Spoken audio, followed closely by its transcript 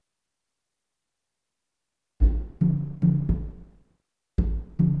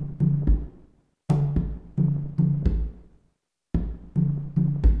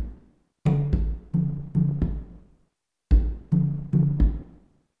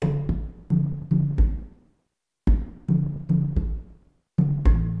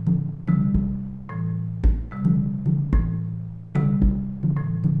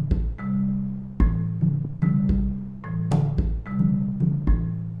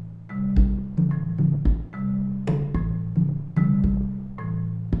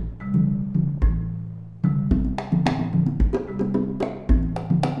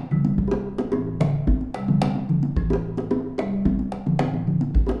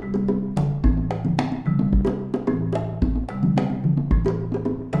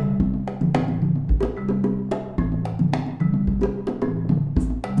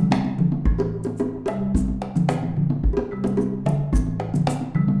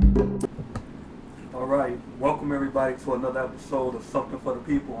right, welcome everybody to another episode of Something for the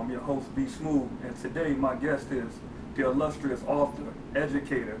People. I'm your host, B Smooth, and today my guest is the illustrious author,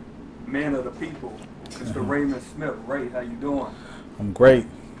 educator, man of the people, Mr. Raymond Smith. Ray, how you doing? I'm great.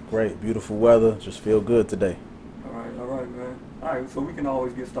 Great. Beautiful weather. Just feel good today. All right, man. All right, so we can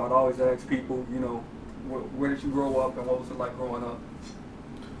always get started. I always ask people, where did you grow up and what was it like growing up?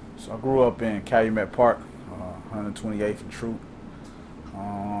 So I grew up in Calumet Park, 128th and Troop.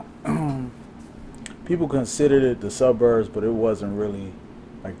 People considered it the suburbs, but it wasn't really.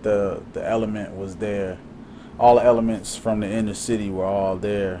 Like the element was there. All the elements from the inner city were all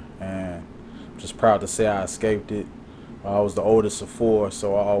there, and I'm just proud to say I escaped it. I was the oldest of four,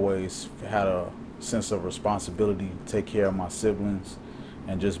 so I always had a sense of responsibility to take care of my siblings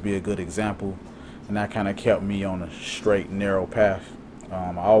and just be a good example. And that kind of kept me on a straight, narrow path.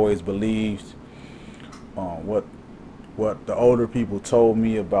 I always believed what the older people told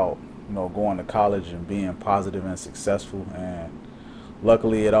me about, going to college and being positive and successful. And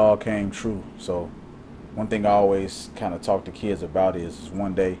luckily, it all came true. So one thing I always kind of talk to kids about is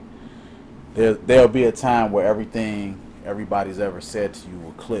one day there'll be a time where everything everybody's ever said to you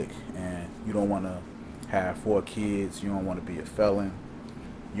will click, and you don't want to have four kids, you don't want to be a felon,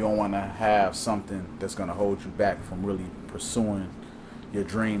 you don't want to have something that's going to hold you back from really pursuing your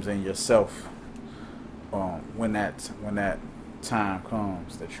dreams and yourself. When that time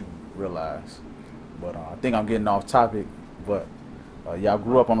comes that you realize. But I think I'm getting off topic. But yeah, I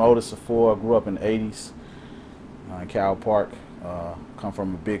grew up. I'm the oldest of four. I grew up in the '80s in Cal Park. Come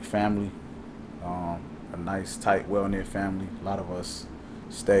from a big family, a nice, tight, well-knit family. A lot of us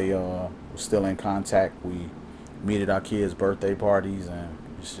we're still in contact. We meet at our kids' birthday parties and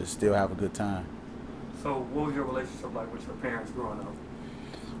just still have a good time. So what was your relationship like with your parents growing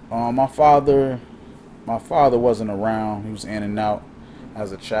up? My father wasn't around. He was in and out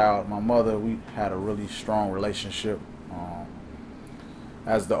as a child. My mother, we had a really strong relationship.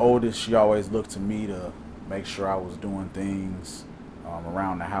 As the oldest, she always looked to me to make sure I was doing things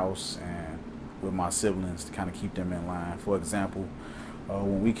around the house and with my siblings to kind of keep them in line. For example,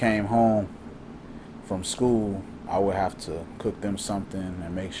 when we came home from school, I would have to cook them something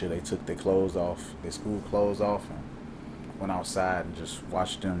and make sure they took their clothes off, their school clothes off, and went outside and just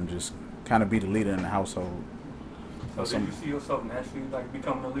watched them just kind of be the leader in the household. So did you see yourself naturally like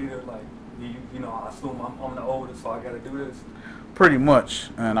becoming a leader? Like, I assume I'm the oldest, so I got to do this. Pretty much,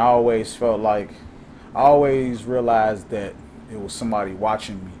 and I always felt like, I always realized that it was somebody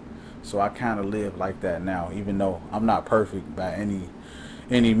watching me. So I kind of live like that now, even though I'm not perfect by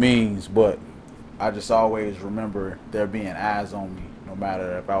any means, but I just always remember there being eyes on me, no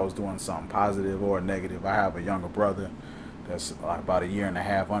matter if I was doing something positive or negative. I have a younger brother that's like about a year and a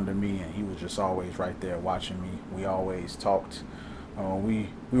half under me, and he was just always right there watching me. We always talked. We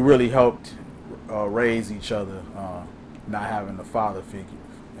really helped raise each other, not having a father figure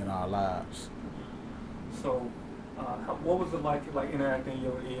in our lives. So, what was it like interacting in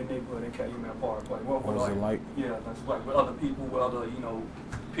your neighborhood in Calumet Park? Like, what What was it like? Yeah, that's like with other people, with other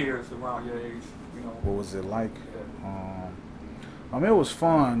peers around your age. What was it like? Yeah. It was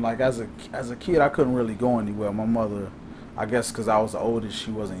fun. Like as a kid, I couldn't really go anywhere. My mother, I guess, because I was the oldest,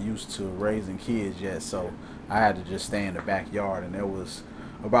 she wasn't used to raising kids yet, so I had to just stay in the backyard. And there was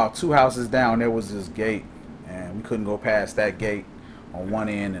about two houses down. There was this gate, and we couldn't go past that gate on one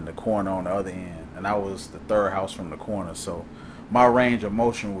end and the corner on the other end. And I was the third house from the corner, so my range of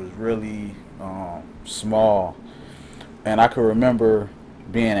motion was really small. And I could remember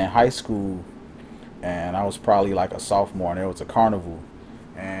being in high school, and I was probably like a sophomore, and there was a carnival,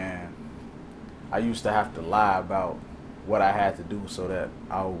 and I used to have to lie about what I had to do so that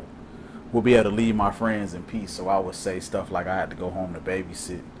I would be able to leave my friends in peace. So I would say stuff like I had to go home to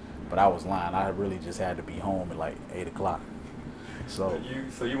babysit, but I was lying. I really just had to be home at like 8 o'clock. So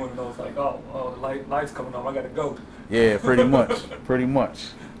you one of those like, the light's coming on, I gotta go. yeah, pretty much, pretty much.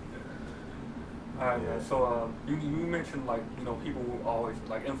 All right, Yeah. man. So you mentioned like people will always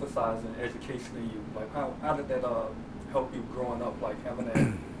like emphasizing education in you. Like how did that help you growing up? Like having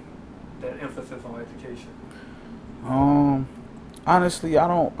that emphasis on education. Honestly, I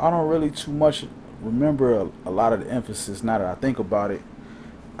don't really too much remember a lot of the emphasis now that I think about it.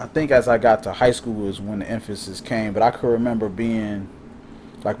 I think as I got to high school is when the emphasis came, but I could remember being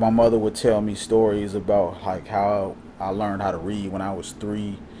like my mother would tell me stories about like how I learned how to read when I was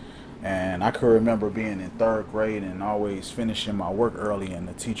 3, and I could remember being in third grade and always finishing my work early, and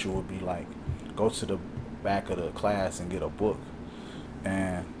the teacher would be like, "Go to the back of the class and get a book."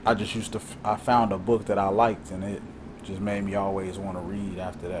 And I just I found a book that I liked, and it just made me always want to read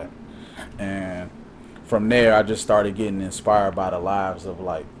after that. And from there, I just started getting inspired by the lives of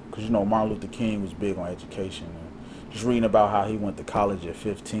like because you know Martin Luther King was big on education, and just reading about how he went to college at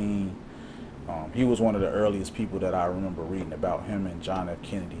 15. He was one of the earliest people that I remember reading about, him and John F.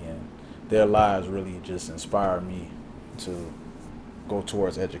 Kennedy, and their lives really just inspired me to go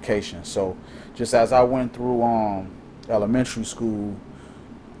towards education. So just as I went through elementary school,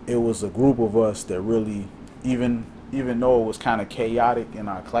 it was a group of us that really, even though it was kind of chaotic in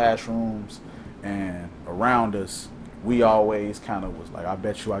our classrooms and around us, we always kind of was like, I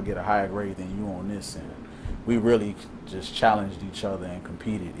bet you I get a higher grade than you on this, and we really just challenged each other and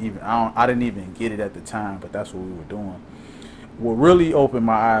competed. Even I didn't even get it at the time, but that's what we were doing. What really opened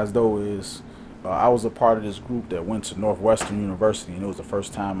my eyes though is I was a part of this group that went to Northwestern University, and it was the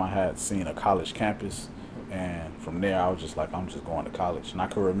first time I had seen a college campus. And from there, I was just like, I'm just going to college. And I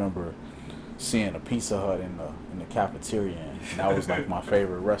could remember seeing a Pizza Hut in the cafeteria, and that was like my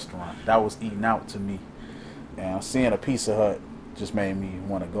favorite restaurant. That was eating out to me, and seeing a Pizza Hut just made me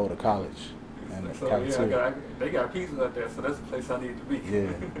want to go to college. And so yeah, they got Pizza Hut there, so that's the place I need to be.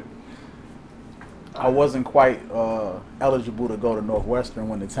 Yeah. I wasn't quite eligible to go to Northwestern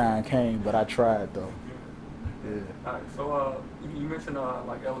when the time came, but I tried though. Yeah. All right. So you mentioned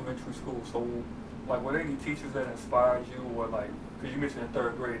like elementary school. So like, were there any teachers that inspired you, or like, because you mentioned in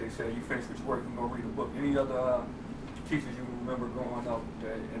third grade they said you finished with your work and go read a book. Any other teachers you remember growing up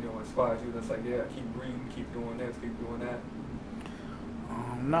that inspired you? That's like, yeah, keep reading, keep doing this, keep doing that.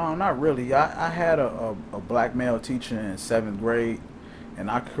 No, not really. I had a black male teacher in 7th grade, and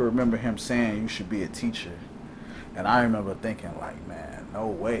I could remember him saying you should be a teacher. And I remember thinking like, man, no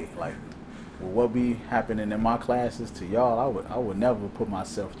way. Like, what be happening in my classes to y'all? I would never put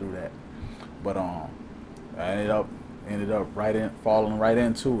myself through that. But I ended up falling right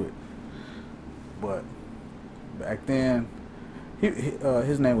into it. But back then,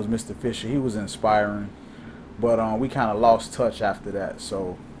 his name was Mr. Fisher. He was inspiring, but we kind of lost touch after that.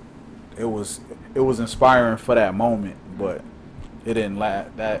 So it was inspiring for that moment, but it didn't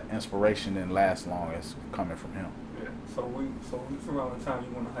that inspiration didn't last long as coming from him. Yeah. So this is around the time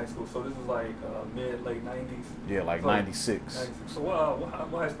you went to high school. So this is like late 90s. Yeah, like 96. 96. So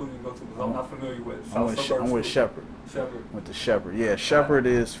what high school did you go to? Because I'm not familiar with. I'm with Shepherd. Shepherd. Went to Shepherd. Yeah, Shepherd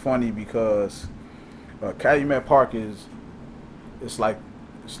is funny because Calumet Park it's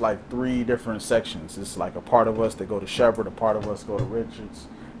like 3 different sections. It's like a part of us that go to Shepherd, a part of us go to Richards,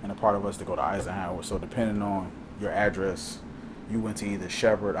 and a part of us that go to Eisenhower. So depending on your address, you went to either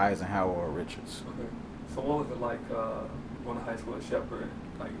Shepherd, Eisenhower, or Richards. Okay. So what was it like going to high school at Shepherd?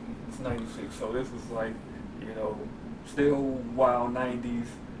 Like, it's 96, so this was like, still wild 90s.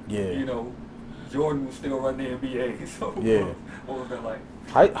 Yeah. Jordan was still running the NBA. So yeah. What was that like?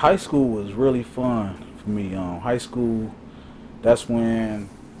 High school was really fun for me. High school, that's when,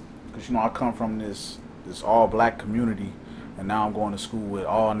 because I come from this all black community, and now I'm going to school with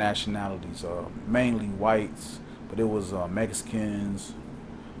all nationalities, mainly whites, but it was Mexicans,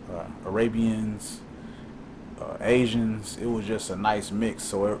 Arabians, Asians. It was just a nice mix.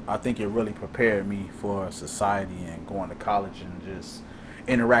 So I think it really prepared me for society and going to college and just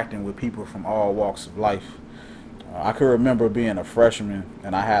interacting with people from all walks of life. I could remember being a freshman,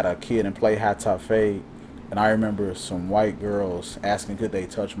 and I had a kid in play high top fade, and I remember some white girls asking could they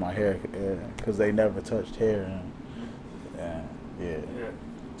touch my hair because they never touched hair. And yeah.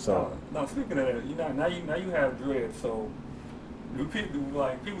 So now speaking of that, now you have dreads. So do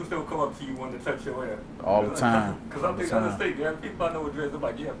people still come up to you wanting to touch your hair? All the time. Because I think other states, people I know with dreads, they're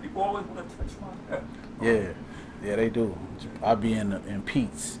like, yeah, people always want to touch my hair. Yeah, they do. I be in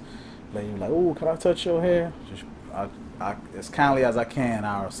Pete's. Lady like, oh, can I touch your hair? Just I as kindly as I can,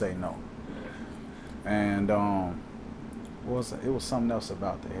 I'll say no. And what was it? It was something else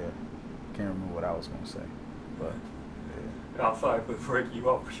about the hair. Can't remember what I was gonna say, but yeah. Outside, but breaking you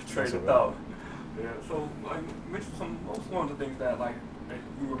up, you train it out. Yeah. So mention what's one of the things that that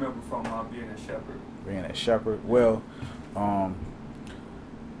you remember from being at Shepherd? Being at Shepherd, well,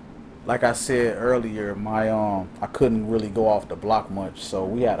 like I said earlier, I couldn't really go off the block much, so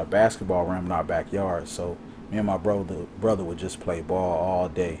we had a basketball rim in our backyard. So me and my brother would just play ball all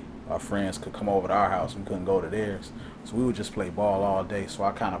day. Our friends could come over to our house, we couldn't go to theirs, so we would just play ball all day. So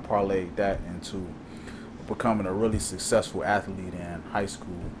I kind of parlayed that into becoming a really successful athlete in high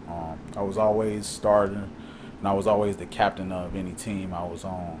school. I was always starting, and I was always the captain of any team I was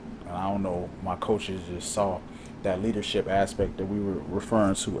on. And I don't know, my coaches just saw that leadership aspect that we were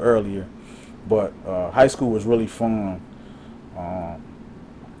referring to earlier. But high school was really fun.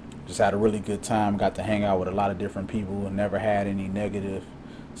 Just had a really good time. Got to hang out with a lot of different people and never had any negative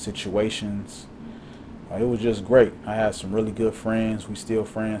situations. It was just great. I had some really good friends. We still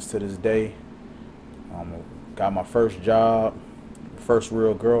friends to this day. Got my first job first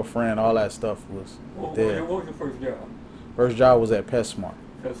real girlfriend, all that stuff was there. What was your first job? First job was at PetSmart.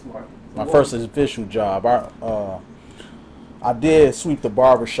 PetSmart. My first official job. I did sweep the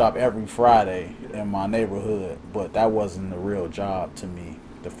barber shop every Friday in my neighborhood, but that wasn't a real job to me.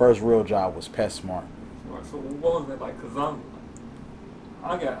 The first real job was PetSmart. So what was it like? Cause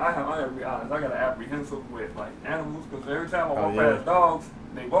I gotta be honest. I got an apprehensive with like animals, cause every time I walk past dogs,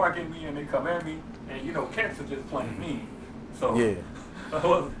 they bark at me and they come at me, and you know cats are just plain mean. So yeah, I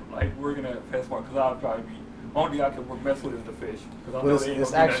was like working at PetSmart, cause I'd probably be only I could mess with is the fish. Cause I know they ain't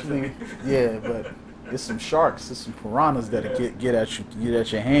it's gonna do actually that to me. yeah, but it's some sharks, it's some piranhas that get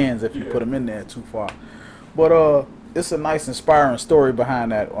at your hands if you put them in there too far. But it's a nice, inspiring story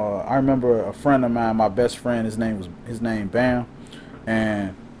behind that. I remember a friend of mine, my best friend. His name Bam,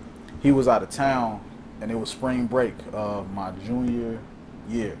 and he was out of town, and it was spring break of my junior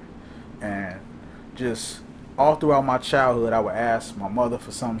year, and just all throughout my childhood, I would ask my mother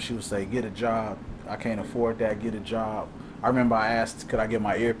for something. She would say, "Get a job. I can't afford that. Get a job." I remember I asked, "Could I get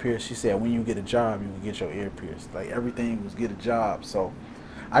my ear pierced?" She said, "When you get a job, you can get your ear pierced." Like everything was get a job. So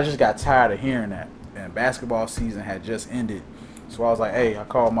I just got tired of hearing that. And basketball season had just ended, so I was like, "Hey," I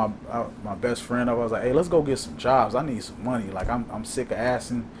called my best friend up. I was like, "Hey, let's go get some jobs. I need some money. Like I'm sick of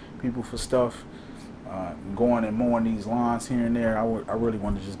asking people for stuff, going and mowing these lawns here and there. I really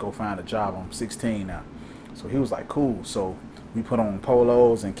want to just go find a job. I'm 16 now." So he was like, "Cool." So we put on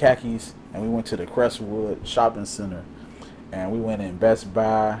polos and khakis, and we went to the Crestwood Shopping Center, and we went in Best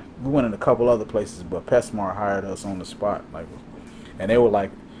Buy. We went in a couple other places, but PetSmart hired us on the spot. And they were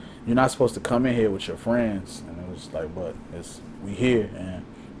like, "You're not supposed to come in here with your friends." And it was like, "But we here," and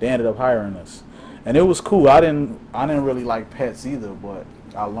they ended up hiring us, and it was cool. I didn't really like pets either, but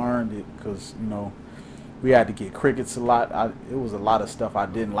I learned it because we had to get crickets a lot. It was a lot of stuff I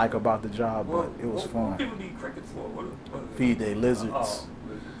didn't like about the job, but it was fun. What people need crickets for? What Feed their lizards.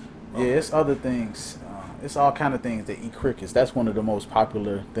 Oh, yeah, it's other things. It's all kind of things that eat crickets. That's one of the most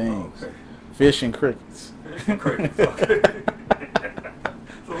popular things. Okay. Fish and crickets. Fish and crickets. Okay.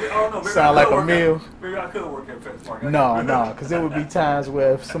 So I don't know. Maybe Sound like a meal. Maybe I could work at PetSmart. No, because there would be times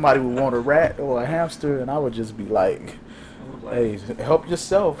where if somebody would want a rat or a hamster, and I would just be like, "Hey, help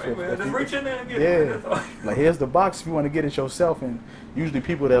yourself." Hey, man, just reach in there and get it. Yeah. Like, here's the box if you want to get it yourself. And usually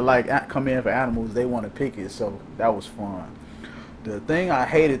people that come in for animals, they want to pick it. So that was fun. The thing I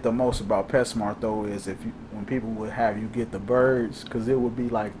hated the most about PetSmart though is when people would have you get the birds, because it would be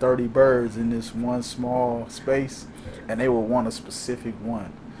like 30 birds in this one small space, and they would want a specific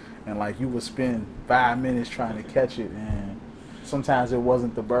one, and like you would spend 5 minutes trying to catch it, and sometimes it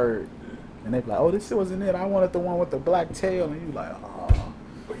wasn't the bird, and they'd be like, "Oh, this wasn't it. I wanted the one with the black tail," and you like, "Oh."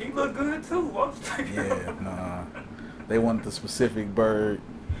 But he looked good too. Yeah, nah. They wanted the specific bird.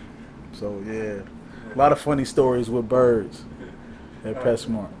 So yeah, a lot of funny stories with birds at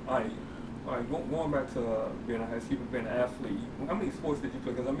PetSmart. All right. Going back to being a high school, being an athlete. How many sports did you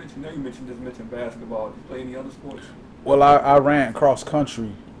play? Because you mentioned basketball. Did you play any other sports? Well, I ran cross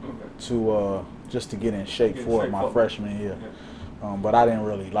country Okay. just to get in shape for my for freshman year. Yeah. But I didn't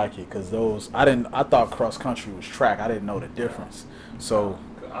really like it because I thought cross country was track. I didn't know the difference. So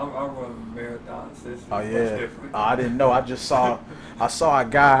I run marathons. It's oh much yeah, different. I didn't know. I saw a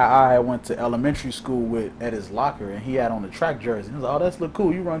guy I went to elementary school with at his locker, and he had on the track jersey. He was like, "Oh, that's look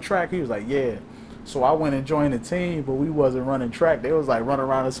cool. You run track?" He was like, "Yeah." So I went and joined the team, but we wasn't running track. They was like running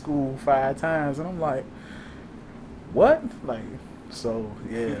around the school 5 times, and I'm like, "What?" Like, so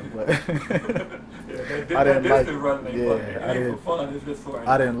yeah, but I didn't like it. Yeah, I didn't. For fun. It's just for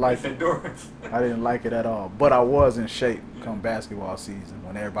I didn't like it. endurance. I didn't like it at all. But I was in shape come basketball season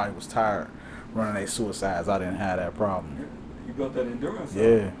when everybody was tired running their suicides. I didn't have that problem. You built that endurance.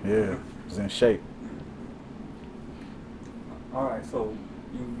 Yeah. Was in shape. All right, so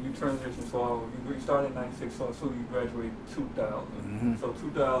you transitioned. So you started in '96. So you graduated 2000. Mm-hmm. So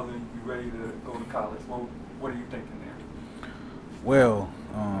 2000, you ready to go to college? Well, what are you thinking there? Well,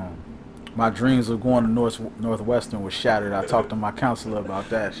 my dreams of going to Northwestern was shattered. I talked to my counselor about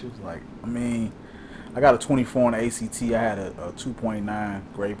that. She was like, I got a 24 on the ACT. I had a 2.9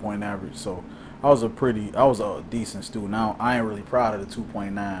 grade point average, so I was a decent student. Now I ain't really proud of the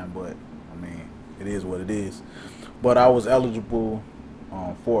 2.9, but it is what it is. But I was eligible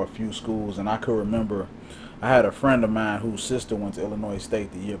for a few schools, and I could remember I had a friend of mine whose sister went to Illinois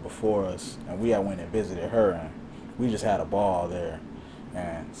State the year before us, and we had went and visited her, and we just had a ball there.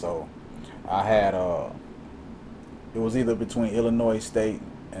 And so I had it was either between Illinois State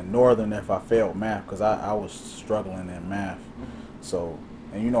and Northern if I failed math, because I was struggling in math. So,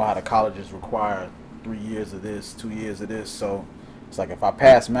 and you know how the colleges require 3 years of this, 2 years of this, so It's like if I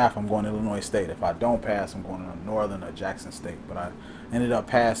pass math, I'm going to Illinois State. If I don't pass, I'm going to Northern or Jackson State. But I ended up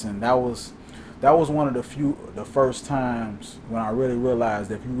passing. That was one of the first times when I really realized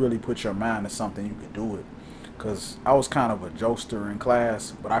that if you really put your mind to something, you could do it. Because I was kind of a jokester in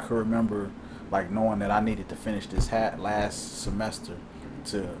class, but I could remember like knowing that I needed to finish this last semester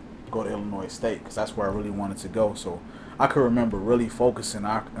to go to Illinois State, because that's where I really wanted to go. So I could remember really focusing,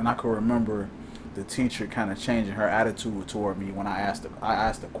 and I could remember the teacher kind of changing her attitude toward me when I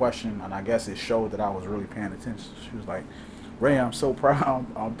asked a question, and I guess it showed that I was really paying attention. She was like, "Ray, I'm so proud.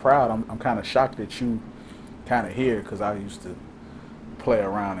 I'm proud. I'm kind of shocked that you kind of here, because I used to play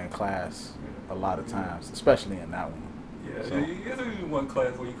around in class a lot of times, especially in that one." Yeah, So, it's usually one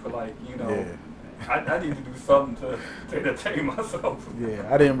class where you feel like, yeah. I need to do something to entertain myself. Yeah,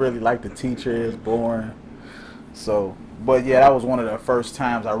 I didn't really like the teacher. It's boring. So, but yeah, that was one of the first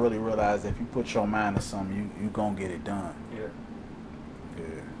times I really realized if you put your mind to something, you gonna get it done. Yeah.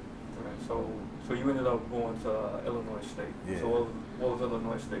 Yeah. Right. So you ended up going to Illinois State. Yeah. So what was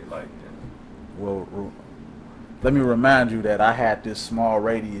Illinois State like? Well, let me remind you that I had this small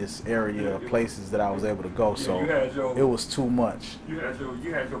radius area of places that I was able to go. Yeah, So you had it was too much. You had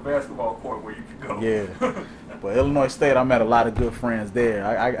your basketball court where you could go. Yeah. But Illinois State, I met a lot of good friends there.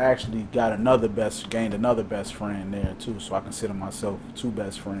 I actually gained another best friend there too. So I consider myself two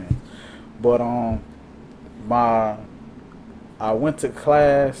best friends. But I went to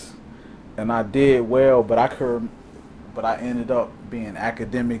class and I did well, but I ended up being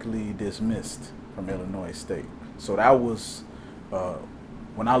academically dismissed from Illinois State. So that was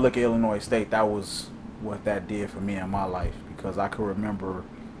when I look at Illinois State, that was what that did for me in my life, because I could remember.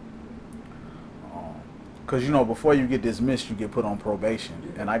 Because, before you get dismissed, you get put on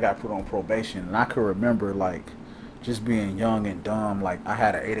probation. And I got put on probation. And I could remember, like, just being young and dumb. Like, I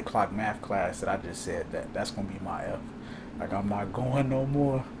had an 8 o'clock math class that I just said that's going to be my F. Like, I'm not going no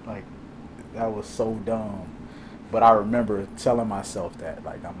more. Like, that was so dumb. But I remember telling myself that,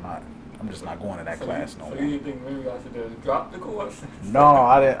 like, I'm just not going to that class no more. So you didn't think maybe I should just drop the course? No,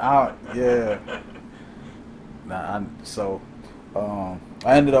 I didn't. Yeah.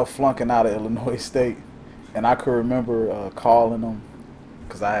 I ended up flunking out of Illinois State. And I could remember calling them,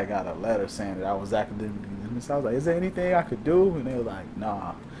 because I had got a letter saying that I was academically dismissed. I was like, "Is there anything I could do?" And they were like,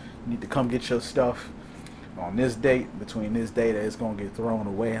 "Nah, you need to come get your stuff on this date, between this date that it's going to get thrown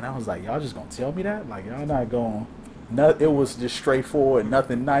away." And I was like, "Y'all just going to tell me that? Like, y'all not going..." It was just straightforward,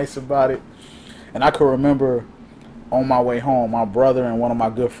 nothing nice about it. And I could remember on my way home, my brother and one of my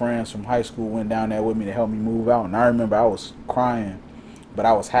good friends from high school went down there with me to help me move out. And I remember I was crying, but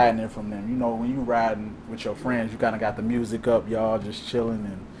I was hiding it from them. When you riding with your friends, you kind of got the music up, y'all just chilling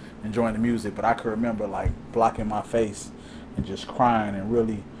and enjoying the music. But I could remember, like, blocking my face and just crying and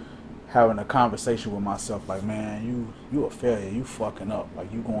really having a conversation with myself, like, man, you a failure. You fucking up.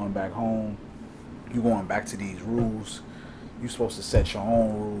 Like, you going back home. You going back to these rules. You supposed to set your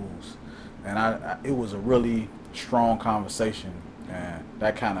own rules. And it was a really strong conversation, and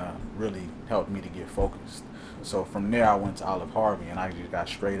that kind of really helped me to get focused. So from there, I went to Olive Harvey, and I just got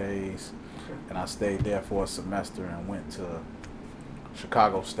straight A's, and I stayed there for a semester and went to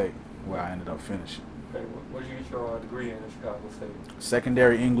Chicago State, where I ended up finishing. Okay, what did you get your degree in Chicago State?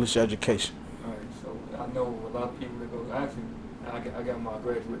 Secondary English education. All right, so I know a lot of people that go, actually, I got my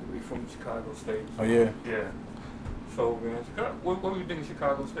graduate degree from Chicago State. So, Oh, yeah? Yeah. So, man, what do you think of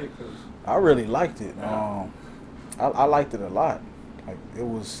Chicago State? Cause I really liked it. I liked it a lot. Like, it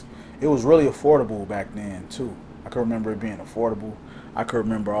was really affordable back then too. I could remember it being affordable. I could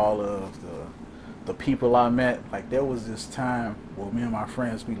remember all of the people I met. Like, there was this time, well, me and my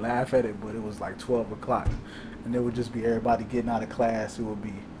friends, we laugh at it, but it was like 12 o'clock, and there would just be everybody getting out of class. It would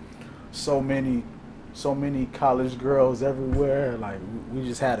be so many college girls everywhere. Like, we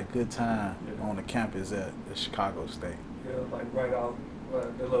just had a good time on the campus at Chicago State. Yeah, like right out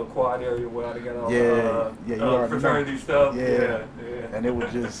the little quad area where they got all the fraternity stuff. Yeah. And it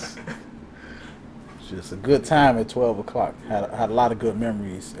was just a good time at 12 o'clock. Had a lot of good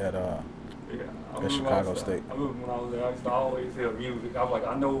memories at Chicago State. I remember when I was there, I used to always hear music. I was like,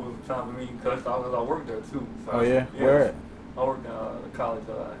 I know it was time for me, because I worked there too. So Where at? I worked at College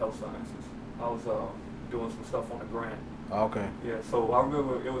of Health Sciences. I was doing some stuff on the grant. Okay. Yeah, so I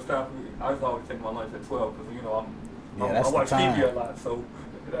remember it was time for me. I used to always take my lunch at 12, because that's I watch the time. TV a lot. So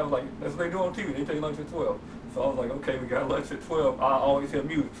I was like, that's what they do on TV. They take lunch at 12. So I was like, okay, we got lunch at 12. I always hear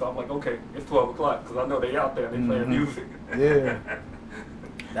music, so I'm like, okay, it's 12 o'clock, because I know they out there and they playing music. Yeah.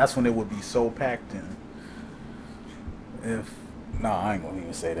 That's when it would be so packed in. I ain't gonna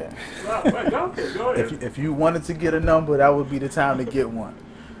even say that. Right, go ahead. If you wanted to get a number, that would be the time to get one.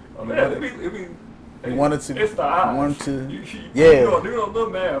 Oh, man, it'd be You wanted to. It's the You eyes. wanted to. You know, do a little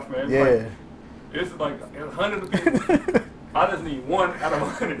math, man. Yeah. Like, it's like 100 people. I just need one out of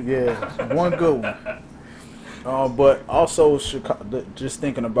 100. Yeah, one good one. But also, just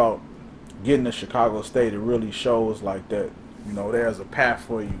thinking about getting to Chicago State, it really shows like that. You know, there's a path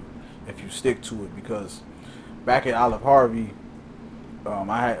for you if you stick to it. Because back at Olive Harvey,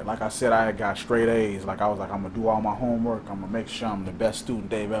 I had, like I said, I had got straight A's. Like I was like, I'm gonna do all my homework. I'm gonna make sure I'm the best student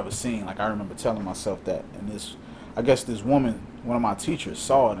they've ever seen. Like I remember telling myself that. And I guess this woman, one of my teachers,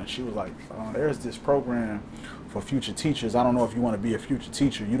 saw it, and she was like, "There's this program for future teachers. I don't know if you want to be a future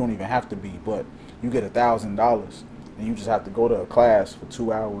teacher. You don't even have to be, but you get $1,000, and you just have to go to a class for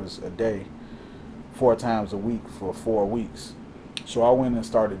 2 hours a day, 4 times a week for 4 weeks." So I went and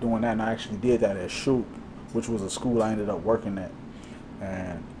started doing that, and I actually did that at Shoup, which was a school I ended up working at.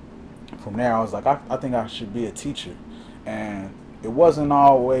 And from there, I was like, I think I should be a teacher. And it wasn't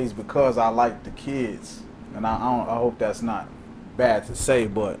always because I liked the kids, and I hope that's not bad to say,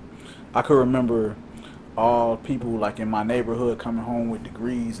 but I could remember all people like in my neighborhood coming home with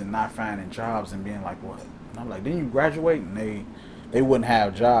degrees and not finding jobs and being like, "What?" And I'm like, "Didn't you graduate?" And they wouldn't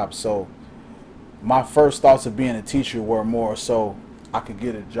have jobs. So my first thoughts of being a teacher were more so I could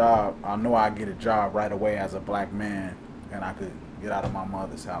get a job. I know I'd get a job right away as a black man, and I could get out of my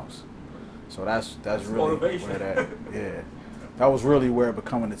mother's house. So that's really motivation. where that was really where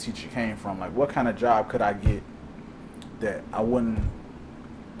becoming a teacher came from. Like, what kind of job could I get that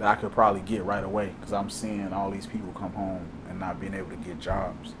I could probably get right away? Because I'm seeing all these people come home and not being able to get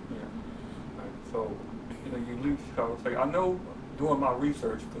jobs. Yeah. Right. So, you know, you leave Chicago State. I know doing my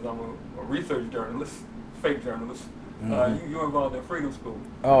research, because I'm a research journalist, fake journalist. Mm-hmm. You're involved in Freedom School.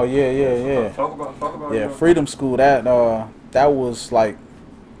 Oh yeah. Talk about Yeah, Freedom School. That was like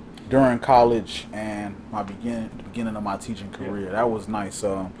during college and the beginning of my teaching career. Yeah. That was nice.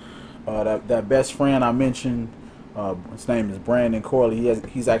 That best friend I mentioned, his name is Brandon Corley.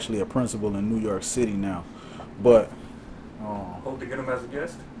 He's actually a principal in New York City now. But hope to get him as a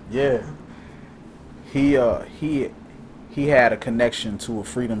guest. Yeah, he had a connection to a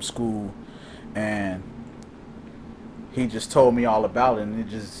Freedom School, and he just told me all about it,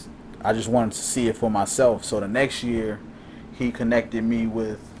 and I just wanted to see it for myself. So the next year, he connected me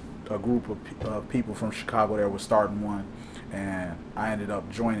with a group of people from Chicago that were starting one, and I ended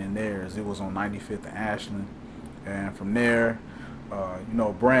up joining theirs. It was on 95th and Ashland, and from there, you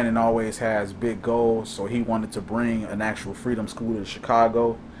know, Brandon always has big goals, so he wanted to bring an actual Freedom School to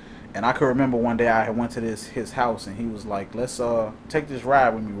Chicago. And I could remember one day I went to his house, and he was like, "Let's take this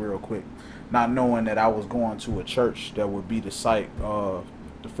ride with me real quick," not knowing that I was going to a church that would be the site of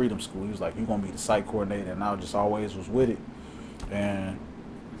the Freedom School. He was like, "You're going to be the site coordinator," and I just always was with it. And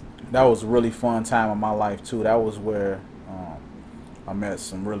that was a really fun time of my life, too. That was where I met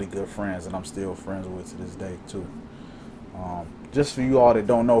some really good friends, and I'm still friends with to this day, too. Just for you all that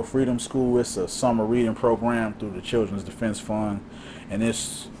don't know, Freedom School, it's a summer reading program through the Children's Defense Fund, and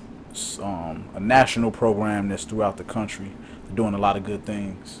it's a national program that's throughout the country. They're doing a lot of good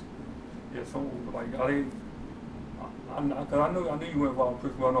things. Yeah, so like cause I knew you were involved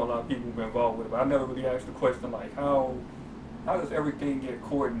in Freedom School. I know a lot of people have been involved with it, but I never really asked the question like how does everything get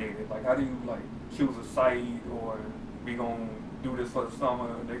coordinated? Like how do you like choose a site, or we gonna do this for the summer?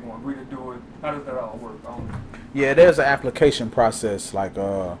 They gonna agree to do it? How does that all work? Yeah, there's an application process. Like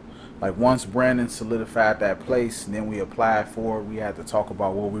once Brandon solidified that place, and then we applied for it, we had to talk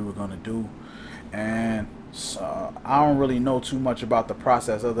about what we were gonna do. And I don't really know too much about the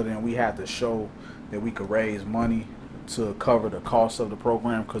process other than we had to show that we could raise money to cover the cost of the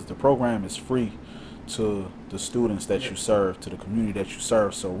program, because the program is free to the students that you serve, to the community that you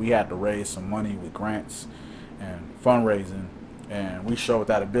serve. So we had to raise some money with grants and fundraising, and we showed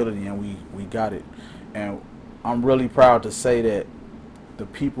that ability, and we got it. And I'm really proud to say that the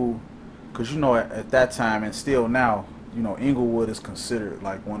people, because you know at that time and still now, you know, Inglewood is considered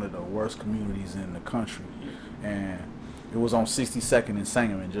like one of the worst communities in the country, and it was on 62nd and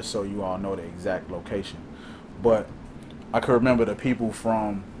Sangamon, just so you all know the exact location. But I can remember the people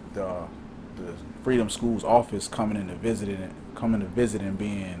from the Freedom School's office coming to visit and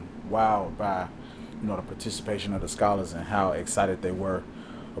being wowed by, you know, the participation of the scholars and how excited they were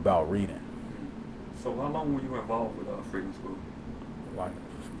about reading. So how long were you involved with Freedom School? Like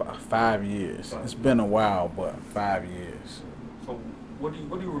 5 years. It's been a while, but 5 years. So what do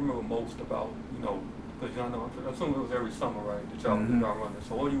you remember most about, you know, because y'all know, I assume it was every summer, right, that y'all running.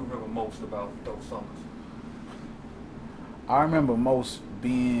 So what do you remember most about those summers? I remember most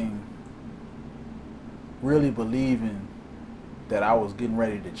being really believing that I was getting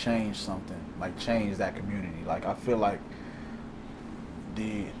ready to change something, like change that community. Like I feel like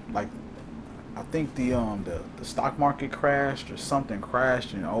I think the stock market crashed or something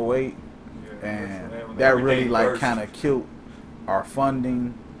crashed in '08, Yeah, and when that really everything like burst. kind of killed our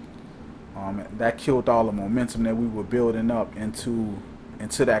funding. That killed all the momentum that we were building up into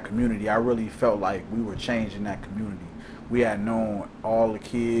that community. I really felt like we were changing that community. We had known all the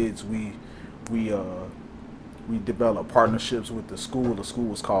kids. We uh we developed partnerships with the school. The school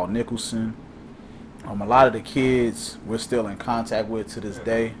was called Nicholson. A lot of the kids we're still in contact with to this Yeah.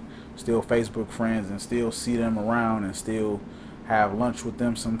 day, still Facebook friends, and still see them around, and still have lunch with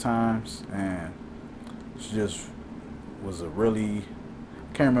them sometimes. And it just was a really,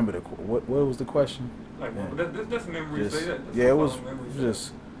 I can't remember what was the question. Like, Yeah, well, that's memories. just That's yeah, it was solid memories.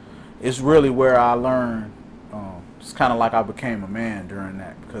 just it's really where I learned. It's kind of like I became a man during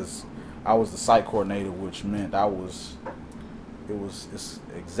that because I was the site coordinator, which meant it's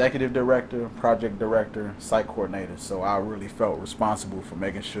executive director, project director, site coordinator. So I really felt responsible for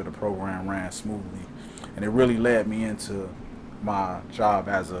making sure the program ran smoothly, and it really led me into my job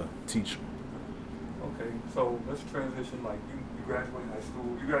as a teacher. Okay, so let's transition. Like you graduate high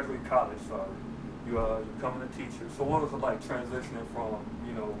school, you graduate college. Sorry, you becoming a teacher. So what was it like transitioning from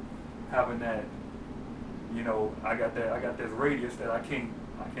having that I got this radius that I can't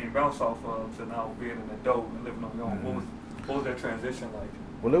bounce off of to now being an adult and living on your own. What was that transition like?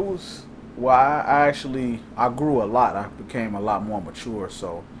 Well, it was. Well, I actually I grew a lot. I became a lot more mature.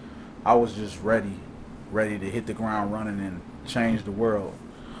 So I was just ready to hit the ground running and change the world,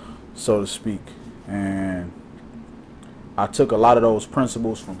 so to speak. And I took a lot of those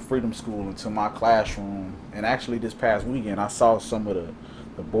principles from Freedom School into my classroom. And actually, this past weekend, I saw some of the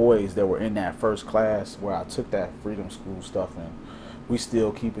boys that were in that first class where I took that Freedom School stuff, and we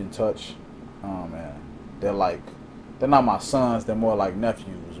still keep in touch. And they're like, they're not my sons; they're more like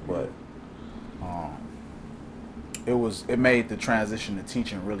nephews. But um, it made the transition to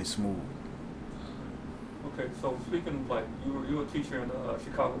teaching really smooth. Okay, so speaking of like you were a teacher in the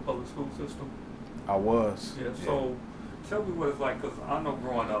Chicago public school system. I was. Yeah. Yeah. So tell me what it's like, because I know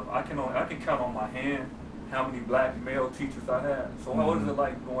growing up, I can count on my hand how many black male teachers I had. So what is it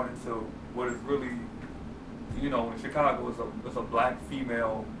like going into what is really, in Chicago it's a black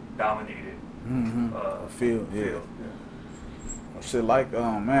female dominated I feel yeah. field. Shit like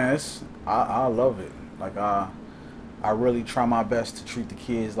man, I love it. Like I really try my best to treat the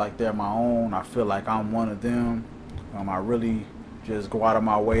kids like they're my own. I feel like I'm one of them. I really just go out of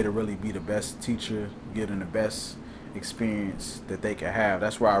my way to really be the best teacher, give them the best experience that they can have.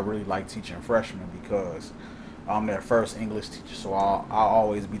 That's why I really like teaching freshmen because I'm their first English teacher. So I'll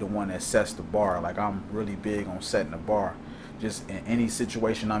always be the one that sets the bar. Like I'm really big on setting the bar. Just in any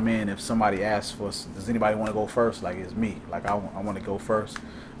situation I'm in, if somebody asks for, does anybody want to go first? Like it's me. Like I want to go first.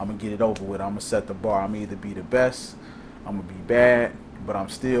 I'm gonna get it over with. I'm gonna set the bar. I'm either be the best, I'm gonna be bad, but I'm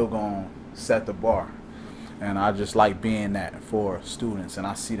still gonna set the bar. And I just like being that for students. And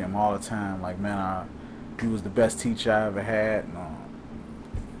I see them all the time. Like man, he was the best teacher I ever had. And,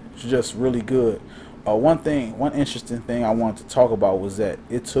 it's just really good. One interesting thing I wanted to talk about was that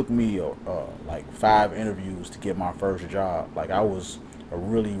it took me like 5 interviews to get my first job. Like I was a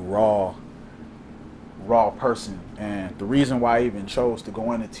really raw person, and the reason why I even chose to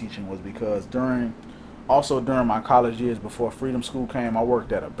go into teaching was because during my college years before Freedom School came, I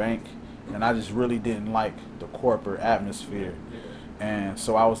worked at a bank, and I just really didn't like the corporate atmosphere. And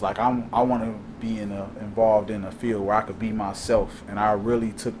so I was like, I want to be involved in a field where I could be myself, and I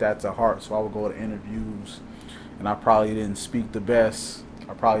really took that to heart. So I would go to interviews, and I probably didn't speak the best,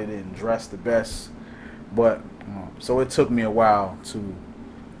 I probably didn't dress the best, but so it took me a while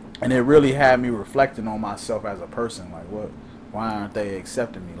and it really had me reflecting on myself as a person. Like, why aren't they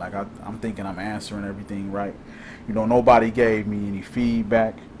accepting me? Like I'm thinking I'm answering everything right. Nobody gave me any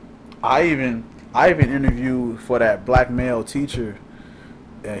feedback. I even interviewed for that black male teacher.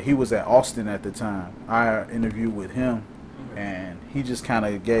 He was at Austin at the time. I interviewed with him, and he just kind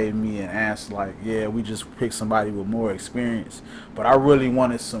of gave me an answer like, yeah, we just picked somebody with more experience. But I really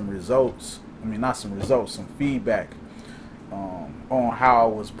wanted some results. I mean, not some results, some feedback on how I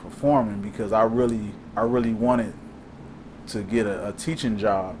was performing, because I really wanted to get a teaching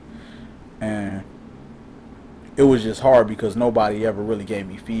job. And it was just hard because nobody ever really gave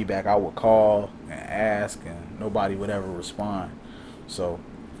me feedback. I would call and ask, and nobody would ever respond. So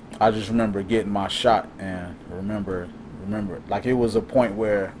I just remember getting my shot, and remember like it was a point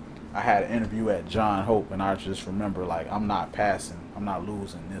where I had an interview at John Hope, and I just remember like I'm not passing, I'm not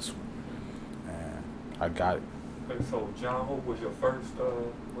losing this one, and I got it. Okay, so John Hope was your first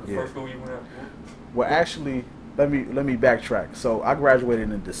first school you went at? Well, actually, let me backtrack. So I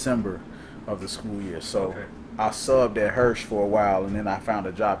graduated in December of the school year. So Okay. I subbed at Hirsch for a while, and then I found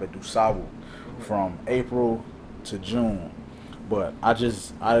a job at DuSable. from April to June. But I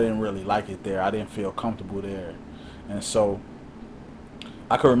didn't really like it there. I didn't feel comfortable there. And so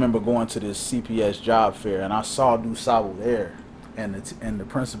I can remember going to this CPS job fair, and I saw DuSable there, and the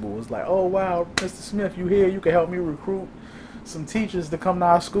principal was like, "Oh wow, Mr. Smith, you here? You can help me recruit some teachers to come to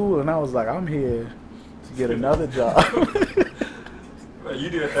our school." And I was like, "I'm here to get another job." Well, you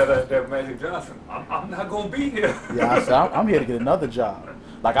did that Magic Johnson. I'm not gonna be here. Yeah, I said, I'm here to get another job.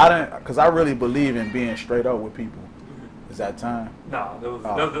 Like I didn't, because I really believe in being straight up with people. Is that time? Nah, that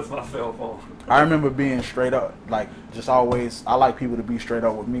was just my cell phone. I remember being straight up, like just always. I like people to be straight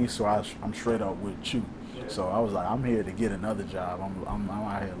up with me, so I'm straight up with you. Yeah. So I was like, I'm here to get another job. I'm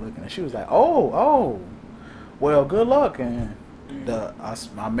out here looking, and she was like, oh, well, good luck. And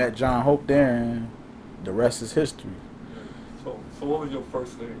I met John Hope there, and the rest is history. So what was your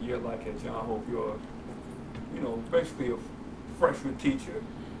first year like at John Hope? You're, basically a freshman teacher.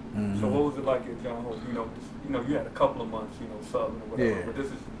 Mm-hmm. So what was it like at John Hope? You had a couple of months, subbing or whatever. Yeah. But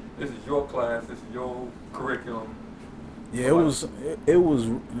this is your class. This is your curriculum. Yeah, it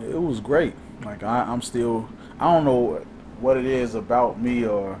was great. Like I'm still, I don't know what it is about me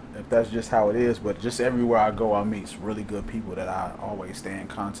or if that's just how it is, but just everywhere I go, I meet some really good people that I always stay in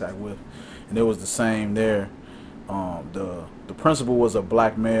contact with, and it was the same there. The principal was a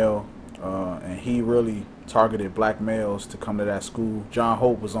black male, and he really targeted black males to come to that school. John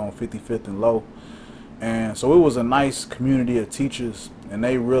Hope was on 55th and Low, and so it was a nice community of teachers, and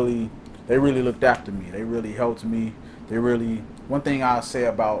they really looked after me. They really helped me. One thing I'll say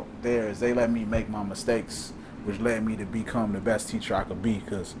about there is they let me make my mistakes, which led me to become the best teacher I could be,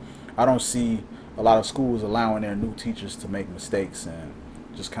 because I don't see a lot of schools allowing their new teachers to make mistakes and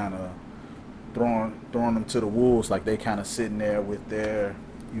just kind of throwing them to the wolves, like they kind of sitting there with their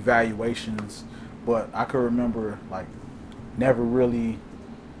evaluations. But I could remember like never really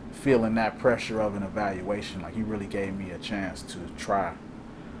feeling that pressure of an evaluation. Like he really gave me a chance to try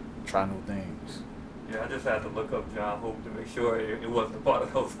new things. Yeah, I just had to look up John Hope to make sure it wasn't a part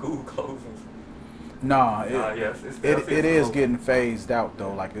of those school closings. No, Yes, it is getting phased out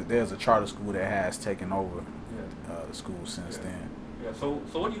though. Like there's a charter school that has taken over the school since then. Yeah. So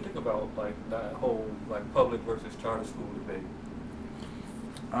what do you think about like that whole like public versus charter school debate?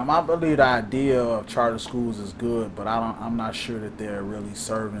 I believe the idea of charter schools is good, but I'm not sure that they're really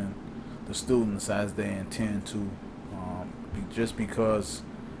serving the students as they intend to. Just because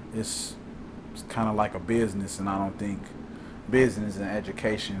it's kind of like a business, and I don't think business and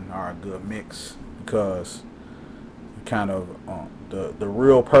education are a good mix, because kind of the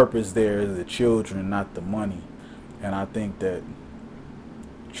real purpose there is the children, not the money, and I think that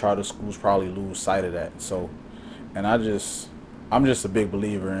charter schools probably lose sight of that. So, and I'm just a big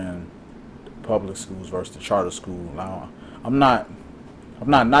believer in public schools versus the charter school. I'm not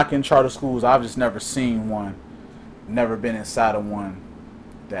knocking charter schools. I've just never seen one, never been inside of one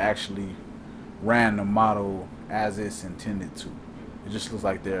that actually ran the model as it's intended to. It just looks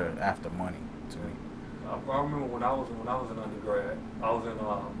like they're after money to me. I remember when I was an undergrad, I was in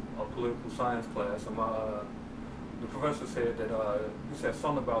a political science class, and the professor said that he said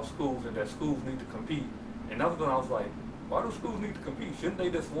something about schools and that schools need to compete. And that's when I was like, why do schools need to compete? Shouldn't they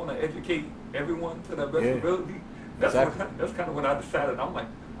just want to educate everyone to their best ability? That's kind of when I decided. I'm like,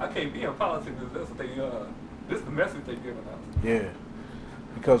 I can't be in politics because that's what this is the message they're giving out. Yeah,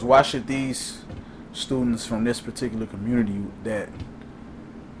 because why should these students from this particular community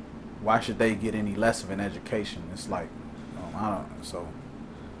why should they get any less of an education? It's like, I don't know. So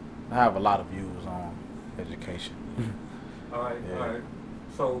I have a lot of views on education. All right.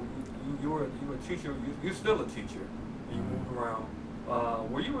 So you were a teacher. You're still a teacher. You moved around.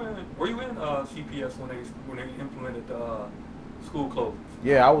 Were you in CPS when they implemented school closings?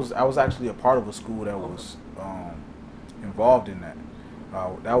 Yeah, I was actually a part of a school that was involved in that.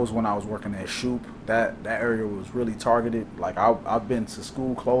 That was when I was working at Shoup. That area was really targeted. Like I've been to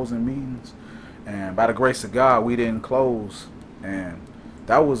school closing meetings, and by the grace of God, we didn't close. And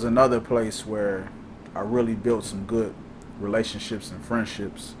that was another place where I really built some good relationships and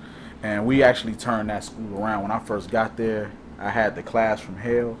friendships. And we actually turned that school around. When I first got there, I had the class from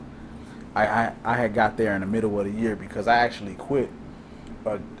hell. I had got there in the middle of the year because I actually quit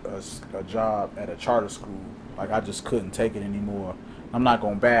a job at a charter school. Like I just couldn't take it anymore. I'm not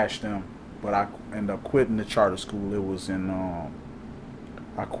gonna bash them, but I ended up quitting the charter school. It was in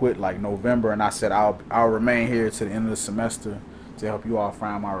I quit like November, and I said I'll remain here to the end of the semester to help you all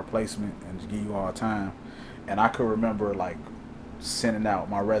find my replacement and to give you all time. And I could remember like sending out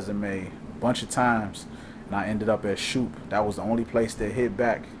my resume a bunch of times, and I ended up at Shoup. That was the only place that hit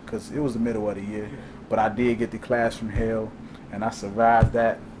back because it was the middle of the year. But I did get the class from hell, and I survived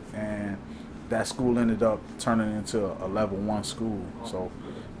that. And that school ended up turning into a level 1 school. So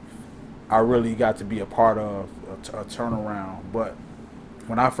I really got to be a part of a turnaround. But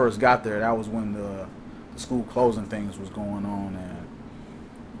when I first got there, that was when the school closing things was going on, and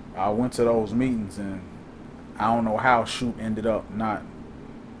I went to those meetings, and I don't know how Shoot ended up not,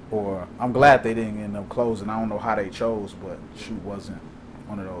 or I'm glad they didn't end up closing. I don't know how they chose, but Shoot wasn't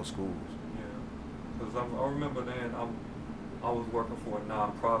one of those schools. Yeah, because I remember then I was working for a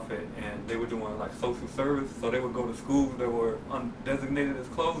nonprofit, and they were doing like social service. So they would go to schools that were undesignated as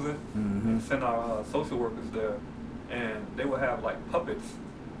closing, and send our social workers there, and they would have like puppets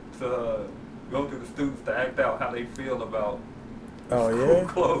to go to the students to act out how they feel about school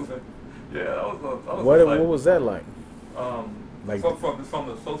closing. Yeah, that was What was that like? Like from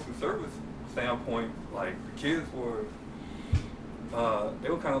the social service standpoint, like the kids were, they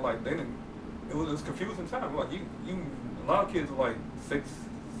were kind of like it was a confusing time. Like a lot of kids were like 6th,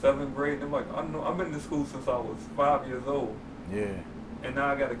 7th grade. And they're like, I know I've been to school since I was 5 years old. Yeah. And now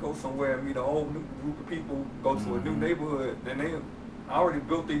I got to go somewhere and meet a whole new group of people, go to a new neighborhood. And I already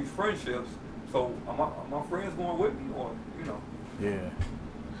built these friendships. So are my friends going with me, or Yeah.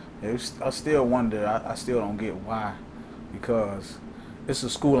 I still wonder. I still don't get why, because it's a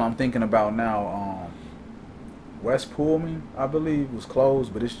school I'm thinking about now. West Pullman, I believe, was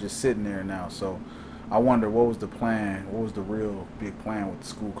closed, but it's just sitting there now. So I wonder what was the plan, what was the real big plan with the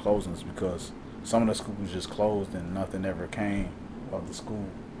school closings, because some of the schools just closed and nothing ever came of the school.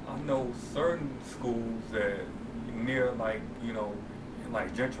 I know certain schools that near like, in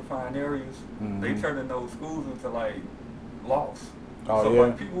like gentrifying areas, they turning those schools into like lofts. Oh, so yeah?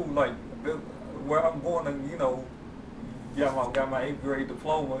 like people like where I'm going and got my 8th grade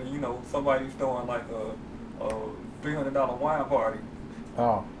diploma, somebody's throwing like a $300 wine party.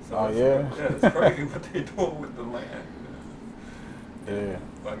 Oh, So yeah? It's crazy what they doing with the land. Yeah.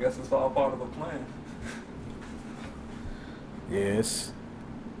 But I guess it's all part of a plan. Yeah, it's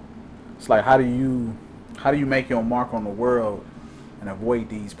like how do you make your mark on the world and avoid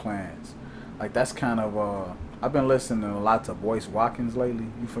these plans? Like that's kind of I've been listening a lot to Boyce Watkins lately.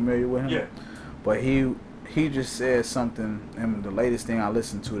 You familiar with him? Yeah. But he just said something, and the latest thing I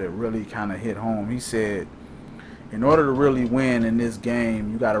listened to that really kind of hit home. He said, in order to really win in this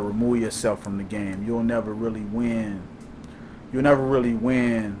game, you got to remove yourself from the game. You'll never really win. You'll never really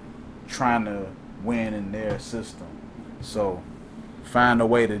win trying to win in their system. So find a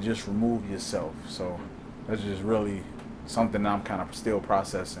way to just remove yourself. So that's just really something that I'm kind of still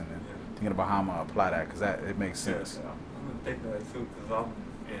processing and thinking about how I'm gonna apply that, because it makes sense. Yeah, I'm gonna think that too, because I'm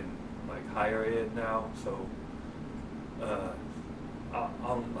in like higher ed now, so I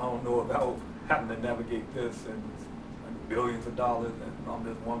don't know about having to navigate this and like billions of dollars, and I'm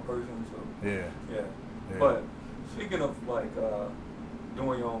just one person. So yeah. But speaking of like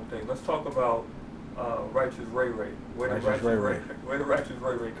doing your own thing, let's talk about Righteous Ray Ray. Where did Righteous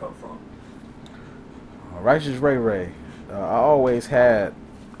Ray Ray come from? Righteous Ray Ray. I always had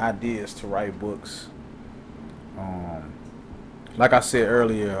ideas to write books. Like I said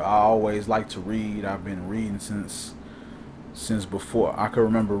earlier, I always like to read. I've been reading since before. I could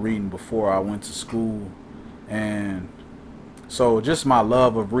remember reading before I went to school. And so just my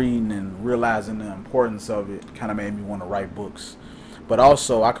love of reading and realizing the importance of it kind of made me want to write books. But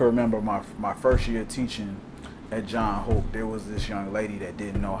also, I could remember my first year teaching at John Hope, there was this young lady that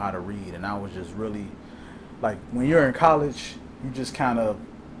didn't know how to read. And I was just really, like, when you're in college, you just kind of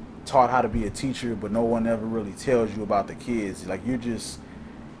taught how to be a teacher, but no one ever really tells you about the kids. Like, you're just,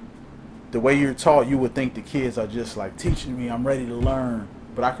 the way you're taught, you would think the kids are just like teaching me, I'm ready to learn.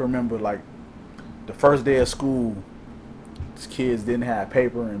 But I can remember like the first day of school, these kids didn't have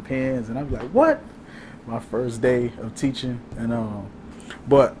paper and pens, and I was like, what? My first day of teaching. And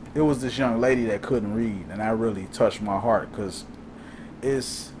but it was this young lady that couldn't read, and that really touched my heart, because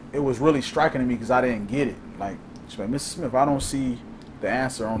it was really striking to me, because I didn't get it. Like, she's like, Mrs. Smith, I don't see the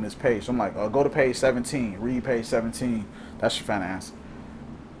answer on this page. So I'm like, go to page 17, read page 17. That's your final answer.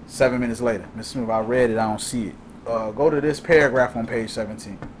 7 minutes later, Mrs. Smith, I read it, I don't see it. Go to this paragraph on page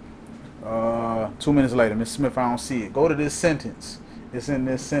 17. 2 minutes later, Mrs. Smith, I don't see it. Go to this sentence. It's in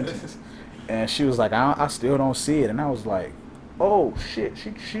this sentence. And she was like, I still don't see it. And I was like, oh shit,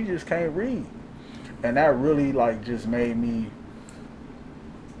 she just can't read. And that really like just made me,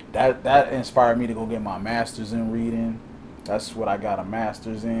 that inspired me to go get my master's in reading. That's what I got a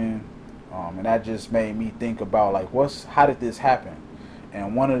master's in. And that just made me think about like, how did this happen?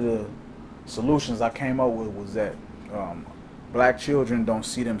 And one of the solutions I came up with was that black children don't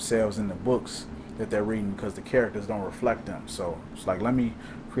see themselves in the books that they're reading because the characters don't reflect them. So it's like, let me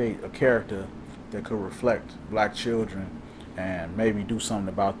create a character that could reflect black children and maybe do something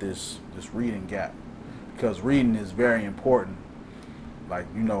about this reading gap, because reading is very important. Like,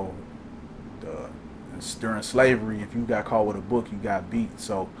 the, during slavery, if you got caught with a book, you got beat.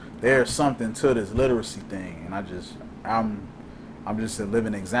 So there's something to this literacy thing, and I'm just a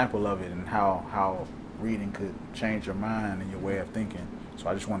living example of it, and how reading could change your mind and your way of thinking. So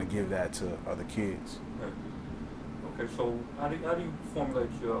I just want to give that to other kids. Right. Okay, so how do you formulate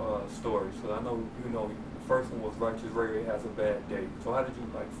your story? So I know the first one was Righteous Ray Ray Has a Bad Day. So how did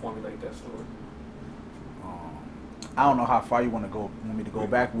you like formulate that story? I don't know how far you want me to go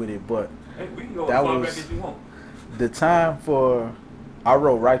back with it, but Hey, we can go that as far was back as you want. the time for I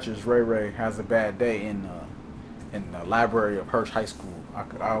wrote Righteous Ray Ray Has a Bad Day in the library of Hirsch High School.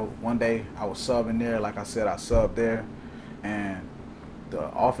 One day I was subbing there, like I said, I subbed there, and the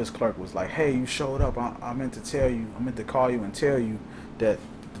office clerk was like, "Hey, you showed up. I meant to call you and tell you that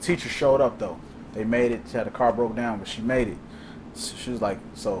the teacher showed up though. They made it. She had a car broke down, but she made it." So she was like,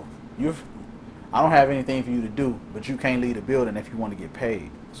 "So I don't have anything for you to do, but you can't leave the building if you want to get paid."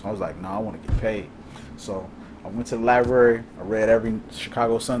 So I was like, "No, I want to get paid." So I went to the library. I read every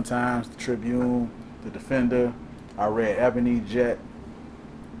Chicago Sun-Times, the Tribune, the Defender. I read Ebony, Jet,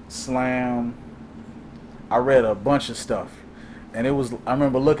 Slam. I read a bunch of stuff. And I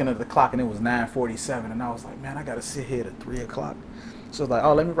remember looking at the clock and it was 9:47, and I was like, man, I got to sit here at 3 o'clock. So I was like,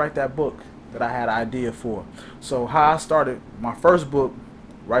 oh, let me write that book that I had an idea for. So how I started my first book,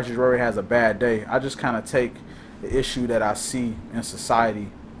 Righteous Ray Ray Has a Bad Day, I just kind of take the issue that I see in society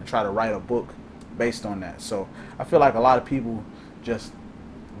and try to write a book based on that. So I feel like a lot of people just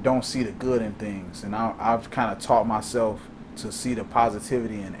don't see the good in things, and I've kind of taught myself to see the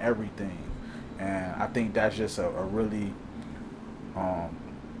positivity in everything, and I think that's just a really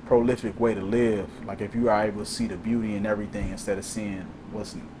prolific way to live. Like, if you are able to see the beauty in everything instead of seeing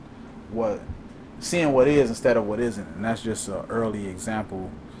what is instead of what isn't, and that's just an early example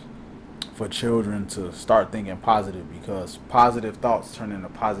for children to start thinking positive, because positive thoughts turn into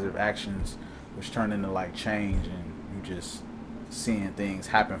positive actions, which turn into like change, and you just seeing things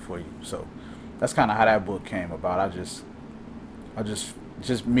happen for you. So that's kind of how that book came about. I just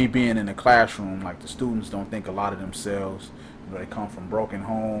me being in the classroom, like, the students don't think a lot of themselves. They come from broken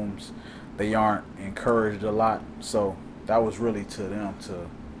homes. They aren't encouraged a lot. So that was really to them to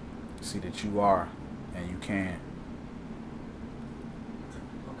see that you are and you can.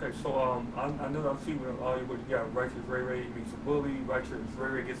 Okay, so I know I see where all you got Righteous Ray Ray Meets a Bully, Righteous Ray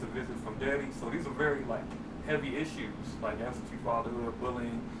Ray Gets a Visit from Daddy. So these are very like heavy issues, like absentee fatherhood,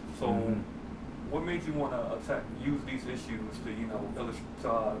 bullying. So what made you want to use these issues to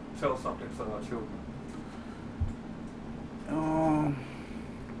tell something to our children?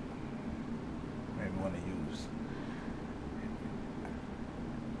 Maybe want to use.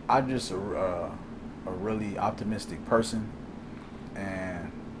 I'm just a really optimistic person,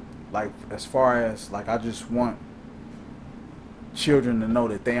 and like, as far as like, I just want children to know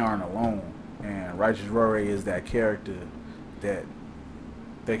that they aren't alone, and Righteous Ray Ray is that character that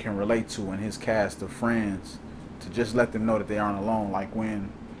they can relate to in his cast of friends, to just let them know that they aren't alone. Like,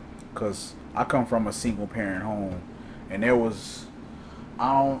 because I come from a single parent home, and there was,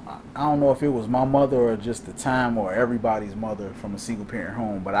 I don't know if it was my mother or just the time, or everybody's mother from a single parent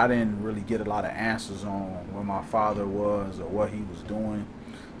home, but I didn't really get a lot of answers on where my father was or what he was doing.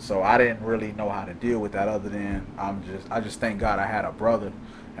 So I didn't really know how to deal with that, other than I just thank God I had a brother,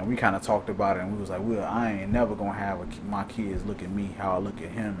 and we kind of talked about it, and we was like, well, I ain't never gonna have my kids look at me how I look at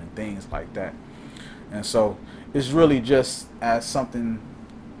him, and things like that. And so it's really just as something,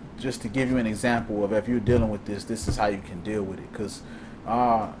 just to give you an example of, if you're dealing with this is how you can deal with it. Because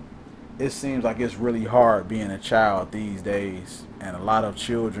it seems like it's really hard being a child these days, and a lot of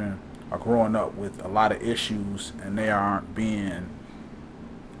children are growing up with a lot of issues, and they aren't being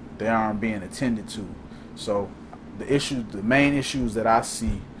attended to. So the main issues that I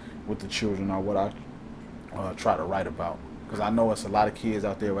see with the children are what I try to write about, because I know it's a lot of kids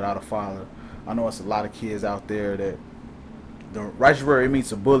out there without a father. I know it's a lot of kids out there that the Righteous Ray Ray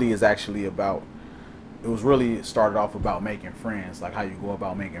Meets a Bully is actually about. It started off about making friends, like how you go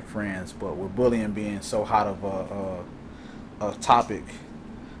about making friends. But with bullying being so hot of a topic,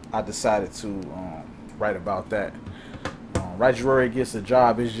 I decided to write about that. Righteous Ray Ray Gets a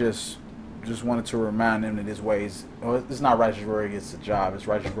Job is just wanted to remind them that his ways. Well, it's not Righteous Ray Ray Gets a Job. It's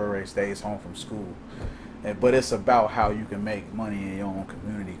Righteous Ray Ray Stays Home from School. But it's about how you can make money in your own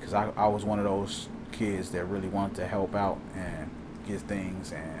community. Because I was one of those kids that really wanted to help out and get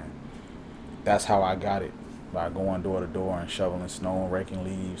things, and that's how I got it, by going door to door and shoveling snow, raking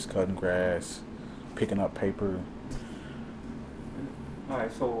leaves, cutting grass, picking up paper. All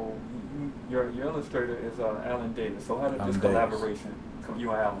right, so your illustrator is Alan Davis. So how did this Alan Davis. collaboration,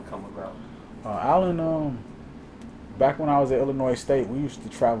 you and Alan, come about? Alan, back when I was at Illinois State, we used to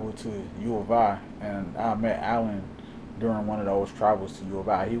travel to U of I, and I met Alan during one of those travels to U of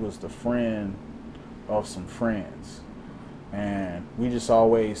I. He was the friend of some friends, and we just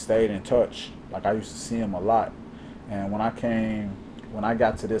always stayed in touch. Like, I used to see him a lot, and when I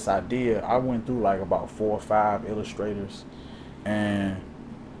got to this idea, I went through like about 4 or 5 illustrators, and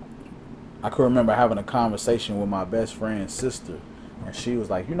I could remember having a conversation with my best friend's sister, and she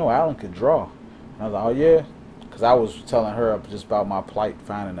was like, Alan could draw. And I was like, oh yeah? Because I was telling her just about my plight,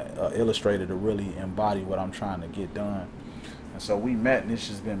 finding an illustrator to really embody what I'm trying to get done. And so we met, and it's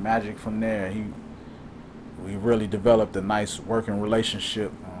just been magic from there. We really developed a nice working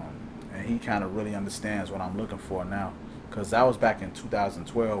relationship, and he kind of really understands what I'm looking for now. Because that was back in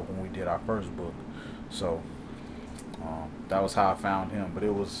 2012 when we did our first book. So that was how I found him. But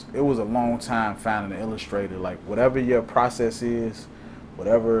it was a long time finding an illustrator. Like, whatever your process is,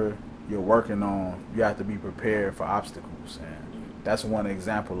 whatever you're working on, you have to be prepared for obstacles. And that's one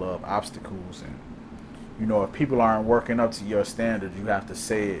example of obstacles. And if people aren't working up to your standards, you have to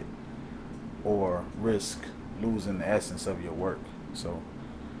say it or risk losing the essence of your work. So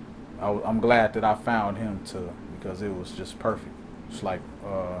I'm glad that I found him too, because it was just perfect. It's like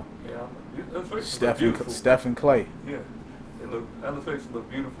Steph and Clay. Yeah, illustrations look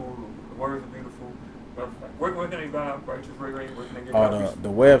beautiful. The words are beautiful. Where can they buy Righteous Ray Ray? Where can they get copies? The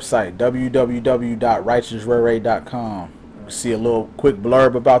website, www.righteousrayray.com. You can see a little quick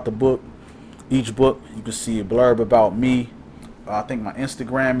blurb about the book. Each book, you can see a blurb about me. I think my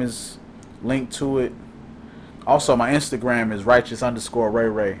Instagram is linked to it. Also, my Instagram is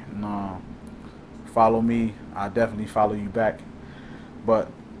righteous_Ray Ray. And, follow me. I definitely follow you back. But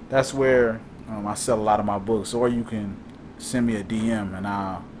that's where I sell a lot of my books. Or you can send me a DM, and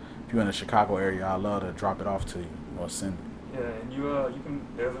if you're in the Chicago area, I'd love to drop it off to you or send it. Yeah, and you can.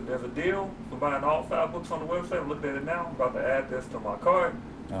 There's a deal for buying all 5 books on the website. I'm looking at it now. I'm about to add this to my card.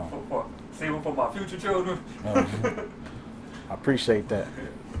 For saving for my future children. I appreciate that.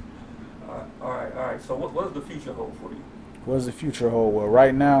 All right. So what does the future hold for you? What does the future hold? Well,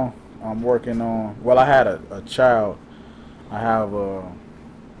 right now I'm working on. Well, I had a child. I have a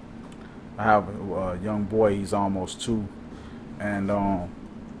young boy. He's almost 2, and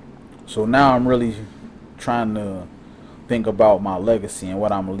so now I'm really trying to think about my legacy and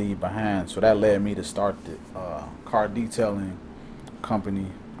what I'm gonna leave behind. So that led me to start the car detailing company.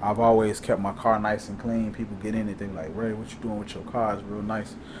 I've always kept my car nice and clean. People get in it, they're like, Ray, what you doing with your car? It's real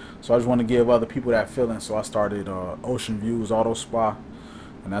nice. So I just want to give other people that feeling. So I started Ocean Views Auto Spa,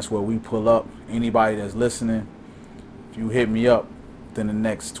 and that's where we pull up. Anybody that's listening, if you hit me up within the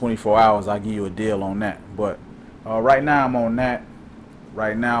next 24 hours, I'll give you a deal on that. But right now I'm on that.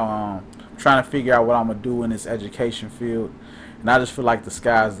 Right now I'm trying to figure out what I'm going to do in this education field. And I just feel like the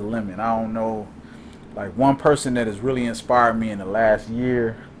sky's the limit. I don't know. Like, one person that has really inspired me in the last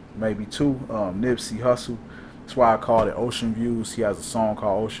year, maybe 2, Nipsey Hussle. That's why I called it Ocean Views. He has a song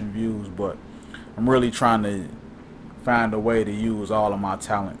called Ocean Views, but I'm really trying to find a way to use all of my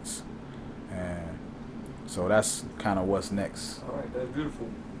talents. And so that's kind of what's next. All right, that's beautiful.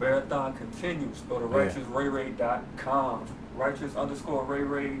 Marathon continues. Go to righteousrayray.com. Righteous_Ray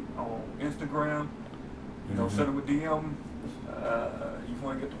Ray on Instagram. Send him a DM. You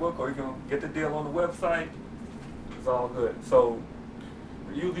want to get the book, or you can get the deal on the website. It's all good. So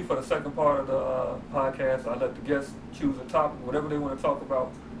usually for the second part of the podcast, I let the guests choose a topic, whatever they want to talk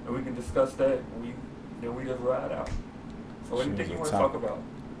about, and we can discuss that. And then we just ride out. So anything you want to talk about?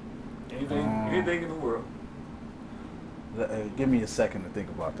 Anything in the world? Give me a second to think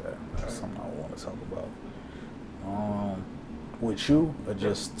about that. That's something I want to talk about. With you, or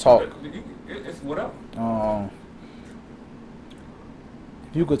just talk? It's whatever.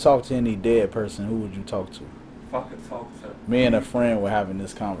 If you could talk to any dead person, who would you talk to? If I could talk to... Me and a friend were having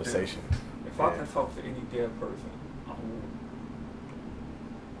this conversation. If I could talk to any dead person,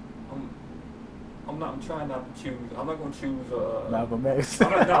 I'm trying not to choose. I'm not going to choose... Malcolm X?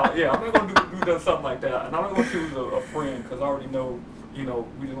 I'm not going to do something like that. And I'm not going to choose a friend, because I already know, we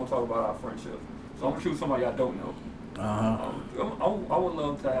just going to talk about our friendship. So I'm going to choose somebody I don't know. I would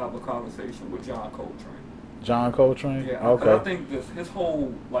love to have a conversation with John Coltrane. John Coltrane? Yeah, okay. I think his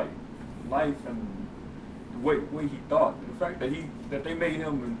whole life and the way he thought, the fact that they made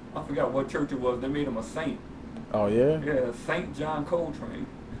him, and I forgot what church it was, they made him a saint. Oh yeah? Yeah, Saint John Coltrane.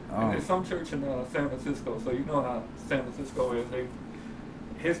 And there's some church in San Francisco, so you know how San Francisco is.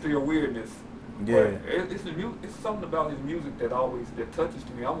 History of weirdness. Yeah. But it's something about his music that touches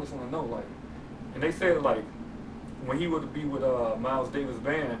to me. I always want to know, like, and they say like when he would be with Miles Davis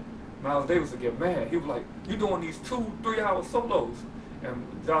band, Miles Davis would get mad. He was like, "You doing these 2-3 hour solos?" And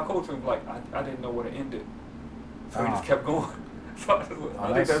John Coltrane was like, "I didn't know where to end it," so he just kept going. So I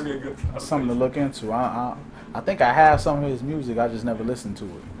think that'd be a good something to look into. I think I have some of his music. I just never listened to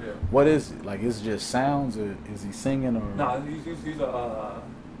it. Yeah. What is it? Like, is it just sounds, or is he singing, or? No, he's a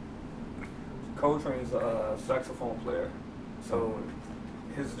Coltrane's a saxophone player, so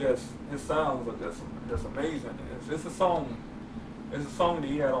his sounds are just amazing. It's a song. It's a song that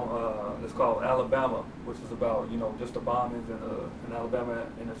he had on. It's called Alabama, which is about just the bombings in Alabama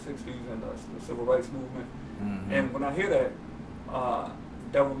in the '60s and the civil rights movement. Mm-hmm. And when I hear that,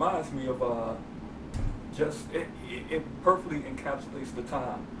 that reminds me of it perfectly encapsulates the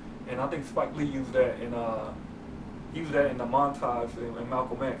time. And I think Spike Lee used that in the montage in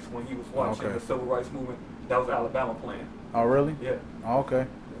Malcolm X when he was watching the civil rights movement. That was Alabama playing. Oh, really? Yeah. Oh, okay.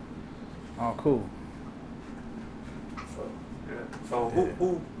 Oh, cool. So, yeah. So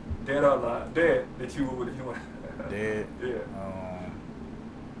who dead or alive? Dead that you would Dead. Yeah.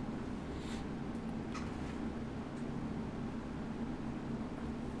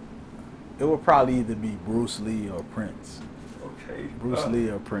 It would probably either be Bruce Lee or Prince. Okay. Bruce Lee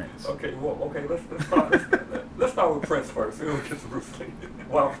or Prince. Okay. Well, okay. Let's start with Prince first. We'll get to Bruce Lee.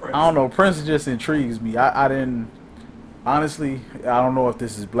 Wow, Prince. I don't know. Prince just intrigues me. I didn't. Honestly, I don't know if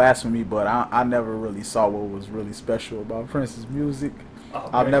this is blasphemy, but I never really saw what was really special about Prince's music. Oh,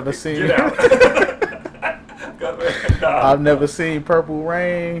 I've man, never seen. Get out. I've never seen Purple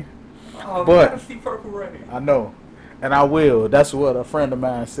Rain. Oh, but you gotta see Purple Rain. I know, and I will. That's what a friend of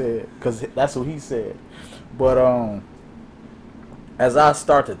mine said, because that's what he said. But as I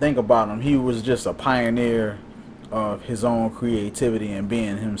start to think about him, he was just a pioneer of his own creativity and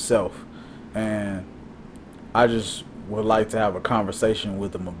being himself, and I just would like to have a conversation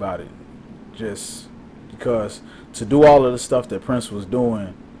with him about it, just because to do all of the stuff that Prince was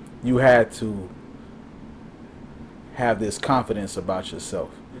doing, you had to have this confidence about yourself.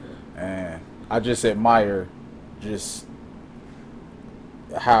 And I just admire just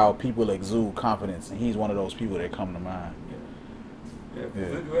how people exude confidence, and he's one of those people that come to mind. Yeah,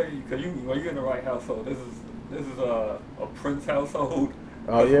 because you're in the right household. This is a Prince household.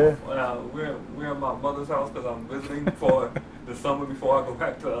 Oh yeah. We're in my mother's house because I'm visiting for the summer before I go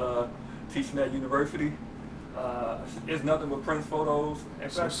back to teaching at university. It's nothing but Prince photos. In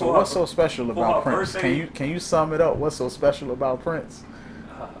fact, so what's so special about Prince? Can you sum it up? What's so special about Prince?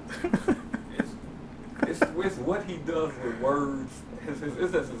 It's what he does with words. It's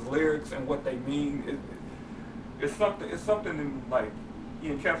just his lyrics and what they mean. It's something in, like, he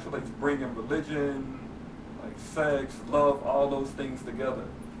encapsulates bringing religion, like sex, love, all those things together.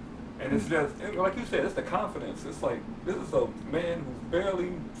 And it's just, like you said, it's the confidence. It's like, this is a man who's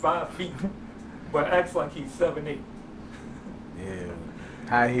barely 5 feet, but acts like he's 7'8". Yeah,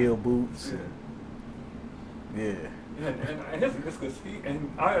 high heel boots. Yeah. And I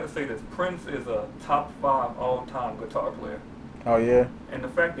gotta say this, Prince is a top 5 all-time guitar player. Oh yeah. And the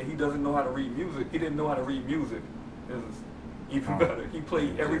fact that he doesn't know how to read music, he didn't know how to read music, is even better. He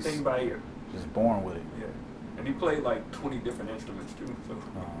played everything by ear. Just born with it. Yeah. And he played like 20 different instruments too. So.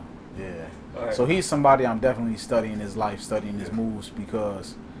 Yeah. Right. So he's somebody I'm definitely studying his life, studying his moves,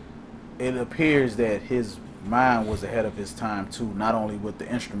 because it appears that his mind was ahead of his time too, not only with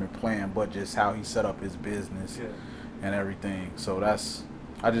the instrument playing, but just how he set up his business and everything. So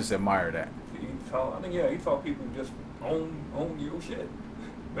I just admire that. He taught people just own your shit,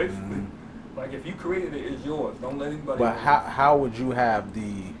 basically. Mm-hmm. Like, if you created it, it's yours. Don't let anybody. But how would you have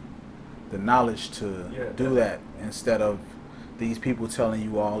the knowledge to do that instead of these people selling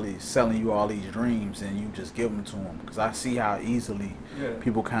you all these dreams and you just give them to them? Because I see how easily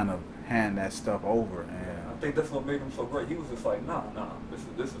people kind of hand that stuff over. And I think that's what made him so great. He was just like, nah, this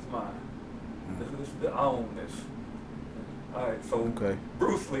is mine. Mm-hmm. I own this. All right, so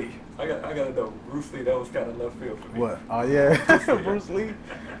Bruce Lee. I gotta know, Bruce Lee, that was kind of left field for me. What? Oh yeah, Bruce Lee.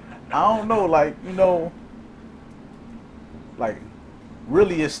 I don't know, like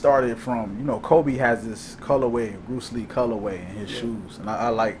really it started from, Kobe has this colorway, Bruce Lee colorway in his shoes, and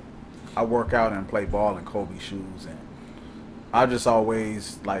I work out and play ball in Kobe shoes, and I just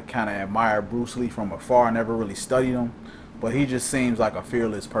always kind of admire Bruce Lee from afar. I never really studied him, but he just seems like a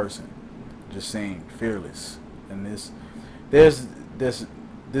fearless person. Just seemed fearless, and there's this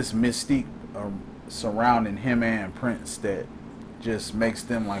mystique surrounding him and Prince that just makes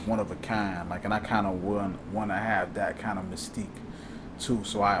them like one of a kind. And I kind of want to have that kind of mystique too.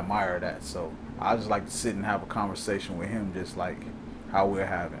 So I admire that. So I just like to sit and have a conversation with him, just like how we're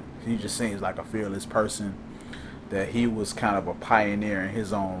having. He just seems like a fearless person, that he was kind of a pioneer in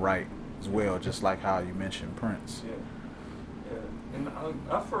his own right, as well, just like how you mentioned Prince. Yeah, yeah. And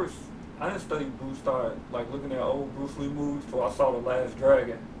I didn't study Bruce Starr, like looking at old Bruce Lee movies till I saw The Last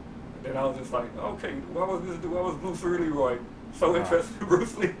Dragon. And then I was just like, okay, why was Bruce Leroy so interested in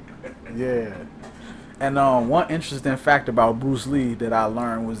Bruce Lee? Yeah. And one interesting fact about Bruce Lee that I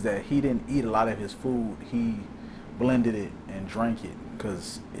learned was that he didn't eat a lot of his food. He blended it and drank it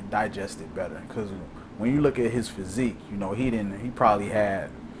because it digested better. Because when you look at his physique, you know, he probably had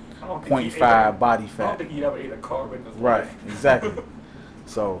I don't think he 0.5 body I don't fat. think he ever ate a carb in his Right, life. exactly.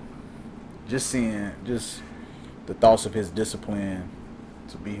 So just seeing the thoughts of his discipline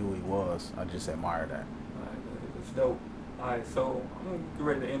to be who he was, I just admire that. Alright, it's dope. Alright, so I'm gonna get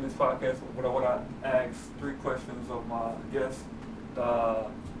ready to end this podcast with what I asked 3 questions of my guests. The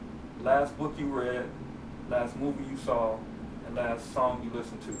last book you read, last movie you saw, and last song you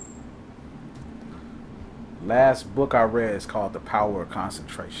listened to. Last book I read is called The Power of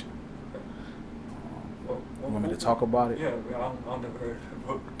Concentration. You want me to talk about it? Yeah, I've never heard of that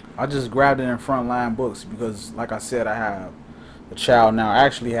book. I just grabbed it in Frontline Books because, like I said, I have a child now. I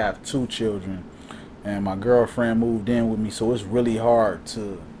actually have 2 children, and my girlfriend moved in with me, so it's really hard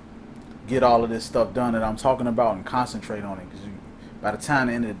to get all of this stuff done that I'm talking about and concentrate on it. Because by the time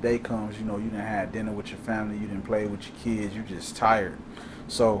the end of the day comes, you know, you didn't have dinner with your family, you didn't play with your kids, you're just tired.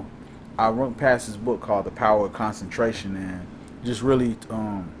 So I went past this book called The Power of Concentration, and just really,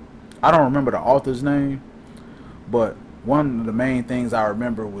 I don't remember the author's name, but one of the main things I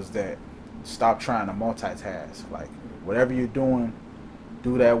remember was that stop trying to multitask. Like, whatever you're doing,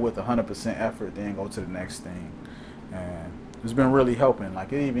 do that with 100% effort, then go to the next thing. And it's been really helping.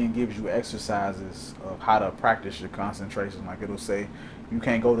 Like, it even gives you exercises of how to practice your concentration. Like, it'll say, you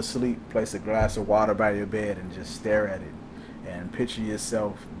can't go to sleep, place a glass of water by your bed and just stare at it and picture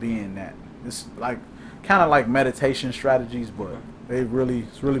yourself being that. It's like kind of like meditation strategies, but it's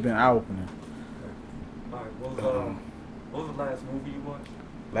really been eye-opening. Alright, what was the last movie you watched?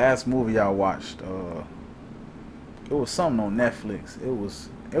 Last movie I watched, it was something on Netflix.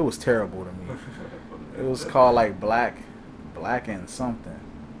 It was terrible to me. It was called like Black and something.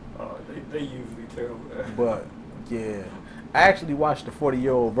 They usually terrible. But yeah, I actually watched The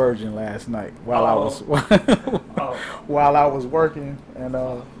 40-Year-Old Virgin last night while I was while I was working, and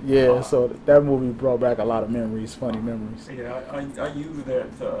so that movie brought back a lot of memories, funny memories. Yeah, I use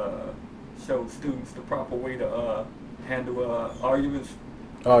that to show students the proper way to handle arguments.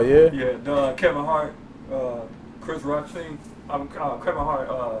 Oh yeah. Yeah, the Kevin Hart, Chris Rock scene. Kevin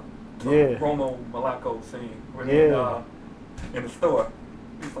Hart, Yeah. Romo Malaco scene. When Yeah. in the store,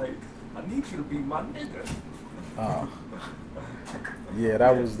 he's like, "I need you to be my nigga." Yeah,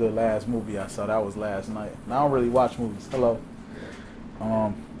 that was the last movie I saw. That was last night. And I don't really watch movies. Hello.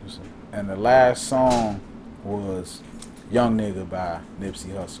 And the last song was Young Nigga by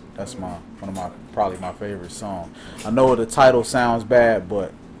Nipsey Hussle. That's probably my favorite song. I know the title sounds bad,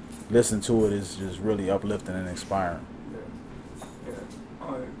 but listen to it is just really uplifting and inspiring. Yeah.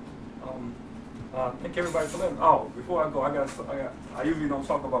 All right. Thank everybody for listening. Oh, before I go, I usually don't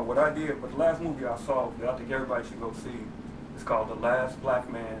talk about what I did, but the last movie I saw that I think everybody should go see is called The Last Black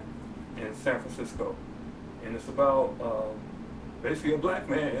Man in San Francisco, and it's about basically a black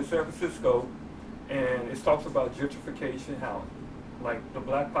man in San Francisco, and it talks about gentrification, how like the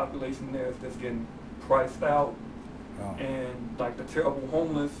black population there is just getting priced out, and like the terrible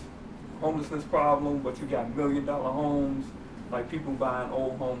homelessness problem, but you got $1 million homes, like people buying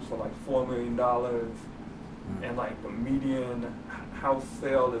old homes for like $4 million, and like the median house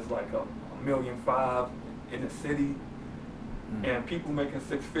sale is like $1.5 million in the city, and people making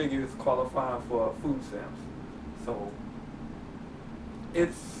 6 figures qualifying for food stamps. So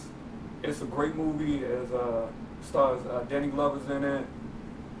it's a great movie. As stars Danny Glover's in it,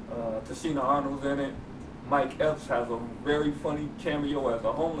 Tashina Arnold's in it. Mike Epps has a very funny cameo as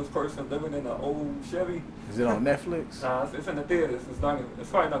a homeless person living in an old Chevy. Is it on Netflix? Nah, it's in the theaters. It's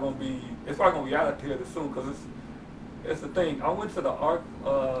probably not gonna be. It's probably gonna be out of theaters soon because it's the thing. I went to the Arc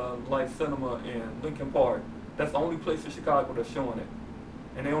Light Cinema in Lincoln Park. That's the only place in Chicago that's showing it,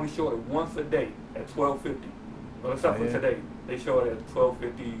 and they only show it once a day at 12:50. Well, except for today, they show it at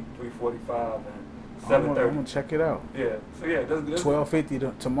 12:50, 3:45, and 7:30. I'm gonna check it out. Yeah. So yeah, that's good.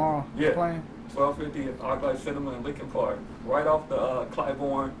 12:50 tomorrow. Yeah. Playing. 12:50 at ArcLight Cinema in Lincoln Park, right off the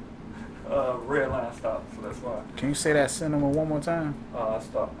Clybourne Red Line stop. So that's why. Can you say that cinema one more time? It's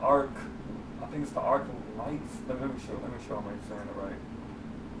the Arc. I think it's the Arc Lights. Let me show. I'm saying it right.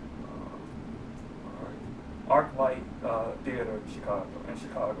 All right. Arc Light Theater in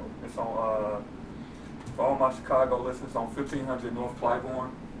Chicago. It's on. For all my Chicago listeners, it's on 1500 North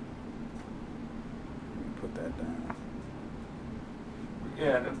Clybourne. Put that down.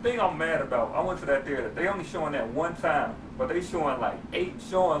 Yeah, the thing I'm mad about, I went to that theater. They only showing that one time, but they showing like 8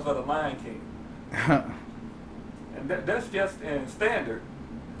 showings of The Lion King. And that's just in standard.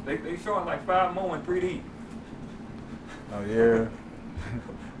 They showing like 5 more in 3D. Oh yeah.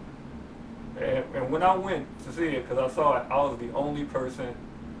 And when I went to see it, because I saw it, I was the only person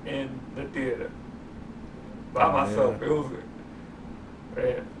in the theater by myself.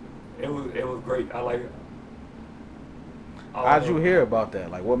 Yeah. It was great. I like it. How'd you hear about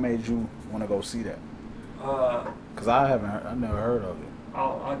that? Like, what made you want to go see that? Cause I never heard of it.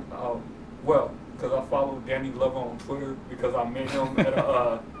 Well, because I follow Danny Glover on Twitter because I met him at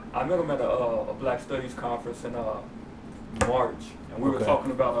a Black Studies conference in March, and we were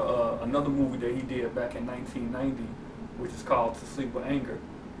talking about another movie that he did back in 1990, which is called To Sleep with Anger,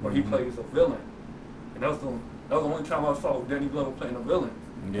 where he plays a villain, and that was the only time I saw Danny Glover playing a villain.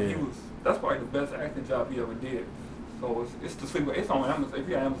 Yeah. That's probably the best acting job he ever did. So it's To Sleep with, it's on Amazon. If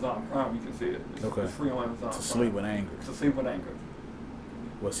you have Amazon Prime, you can see it. It's free on Amazon. To Sleep with Anger. To Sleep with Anger.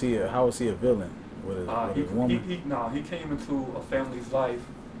 How was he a villain? With his woman? He came into a family's life.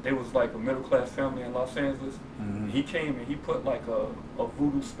 They was like a middle class family in Los Angeles. Mm-hmm. He came and he put like a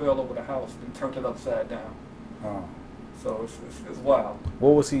voodoo spell over the house and turned it upside down. Oh. So it's wild.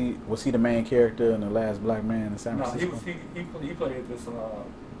 What was he? Was he the main character in The Last Black Man in San Francisco? No, he played this.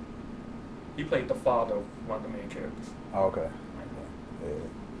 He played the father of one of the main characters. Oh, okay. Yeah.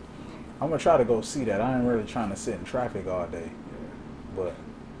 I'm gonna try to go see that. I ain't really trying to sit in traffic all day. Yeah. But.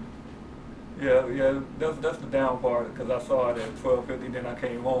 Yeah. That's the down part because I saw it at 12:50. Then I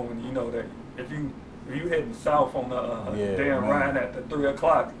came home, and you know that if you heading south on the Dan Ryan at the 3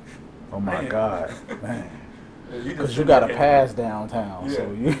 o'clock. Oh my God, man. Because you got to pass downtown, yeah.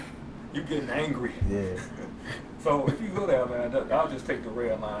 so you getting angry. Yeah. So if you go there, man, I'll just take the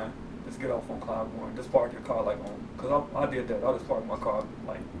red line. Just get off on Clybourne. Just park your car like on, because I did that. I just parked my car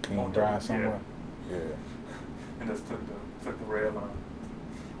like on drive somewhere. Yeah. And just took the red line.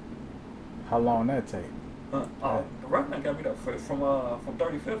 How long that take? The red line got me there from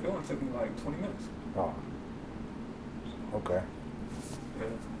 35th. It only took me like 20 minutes. Oh. Okay.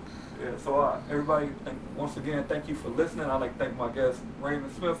 Yeah, so everybody, once again, thank you for listening. I'd like to thank my guest,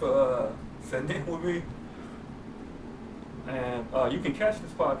 Raymond Smith, for sitting in with me. And you can catch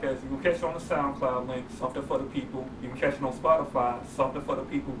this podcast. You can catch it on the SoundCloud link, Something for the People. You can catch it on Spotify, Something for the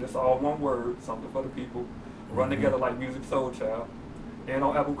People. That's all one word, Something for the People. Run together like Musiq Soulchild. And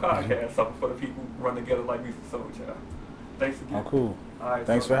on Apple Podcasts, Something for the People. Run together like Musiq Soulchild. Thanks again. Oh, cool. All right,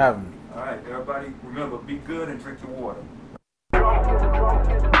 thanks for having me. All right, everybody, remember, be good and drink your water.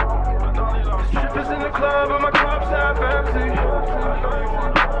 Strippers in the club and my cups half empty.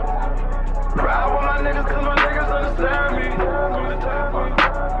 Ride with my niggas cause my niggas understand me.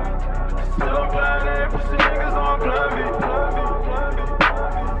 Still on plan A, pussy niggas on plan B.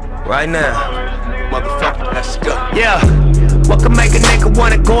 Right now, motherfucker, let's go. Yeah, what can make a nigga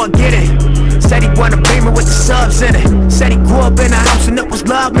wanna go and get it? Said he wanna beam it with the subs in it. Said he grew up in a house and it was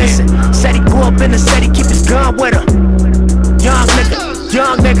love missing. Said he grew up in the city, keep his gun with him. Young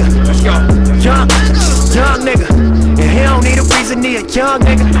nigga, let's go. Young nigga, and he don't need a reason, he a young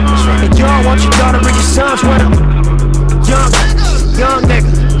nigga. And you don't want your daughter and your sons with him. Young nigga,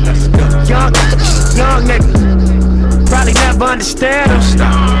 let's go. Young nigga, probably never understand him.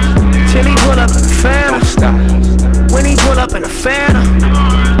 Till he pull up in the Phantom. When he pull up in the Phantom,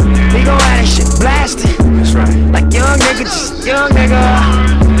 he gon' have that shit blasted. That's right. Like young nigga, just young nigga.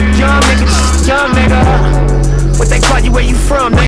 Young nigga, just young nigga. What they call you, where you from, nigga?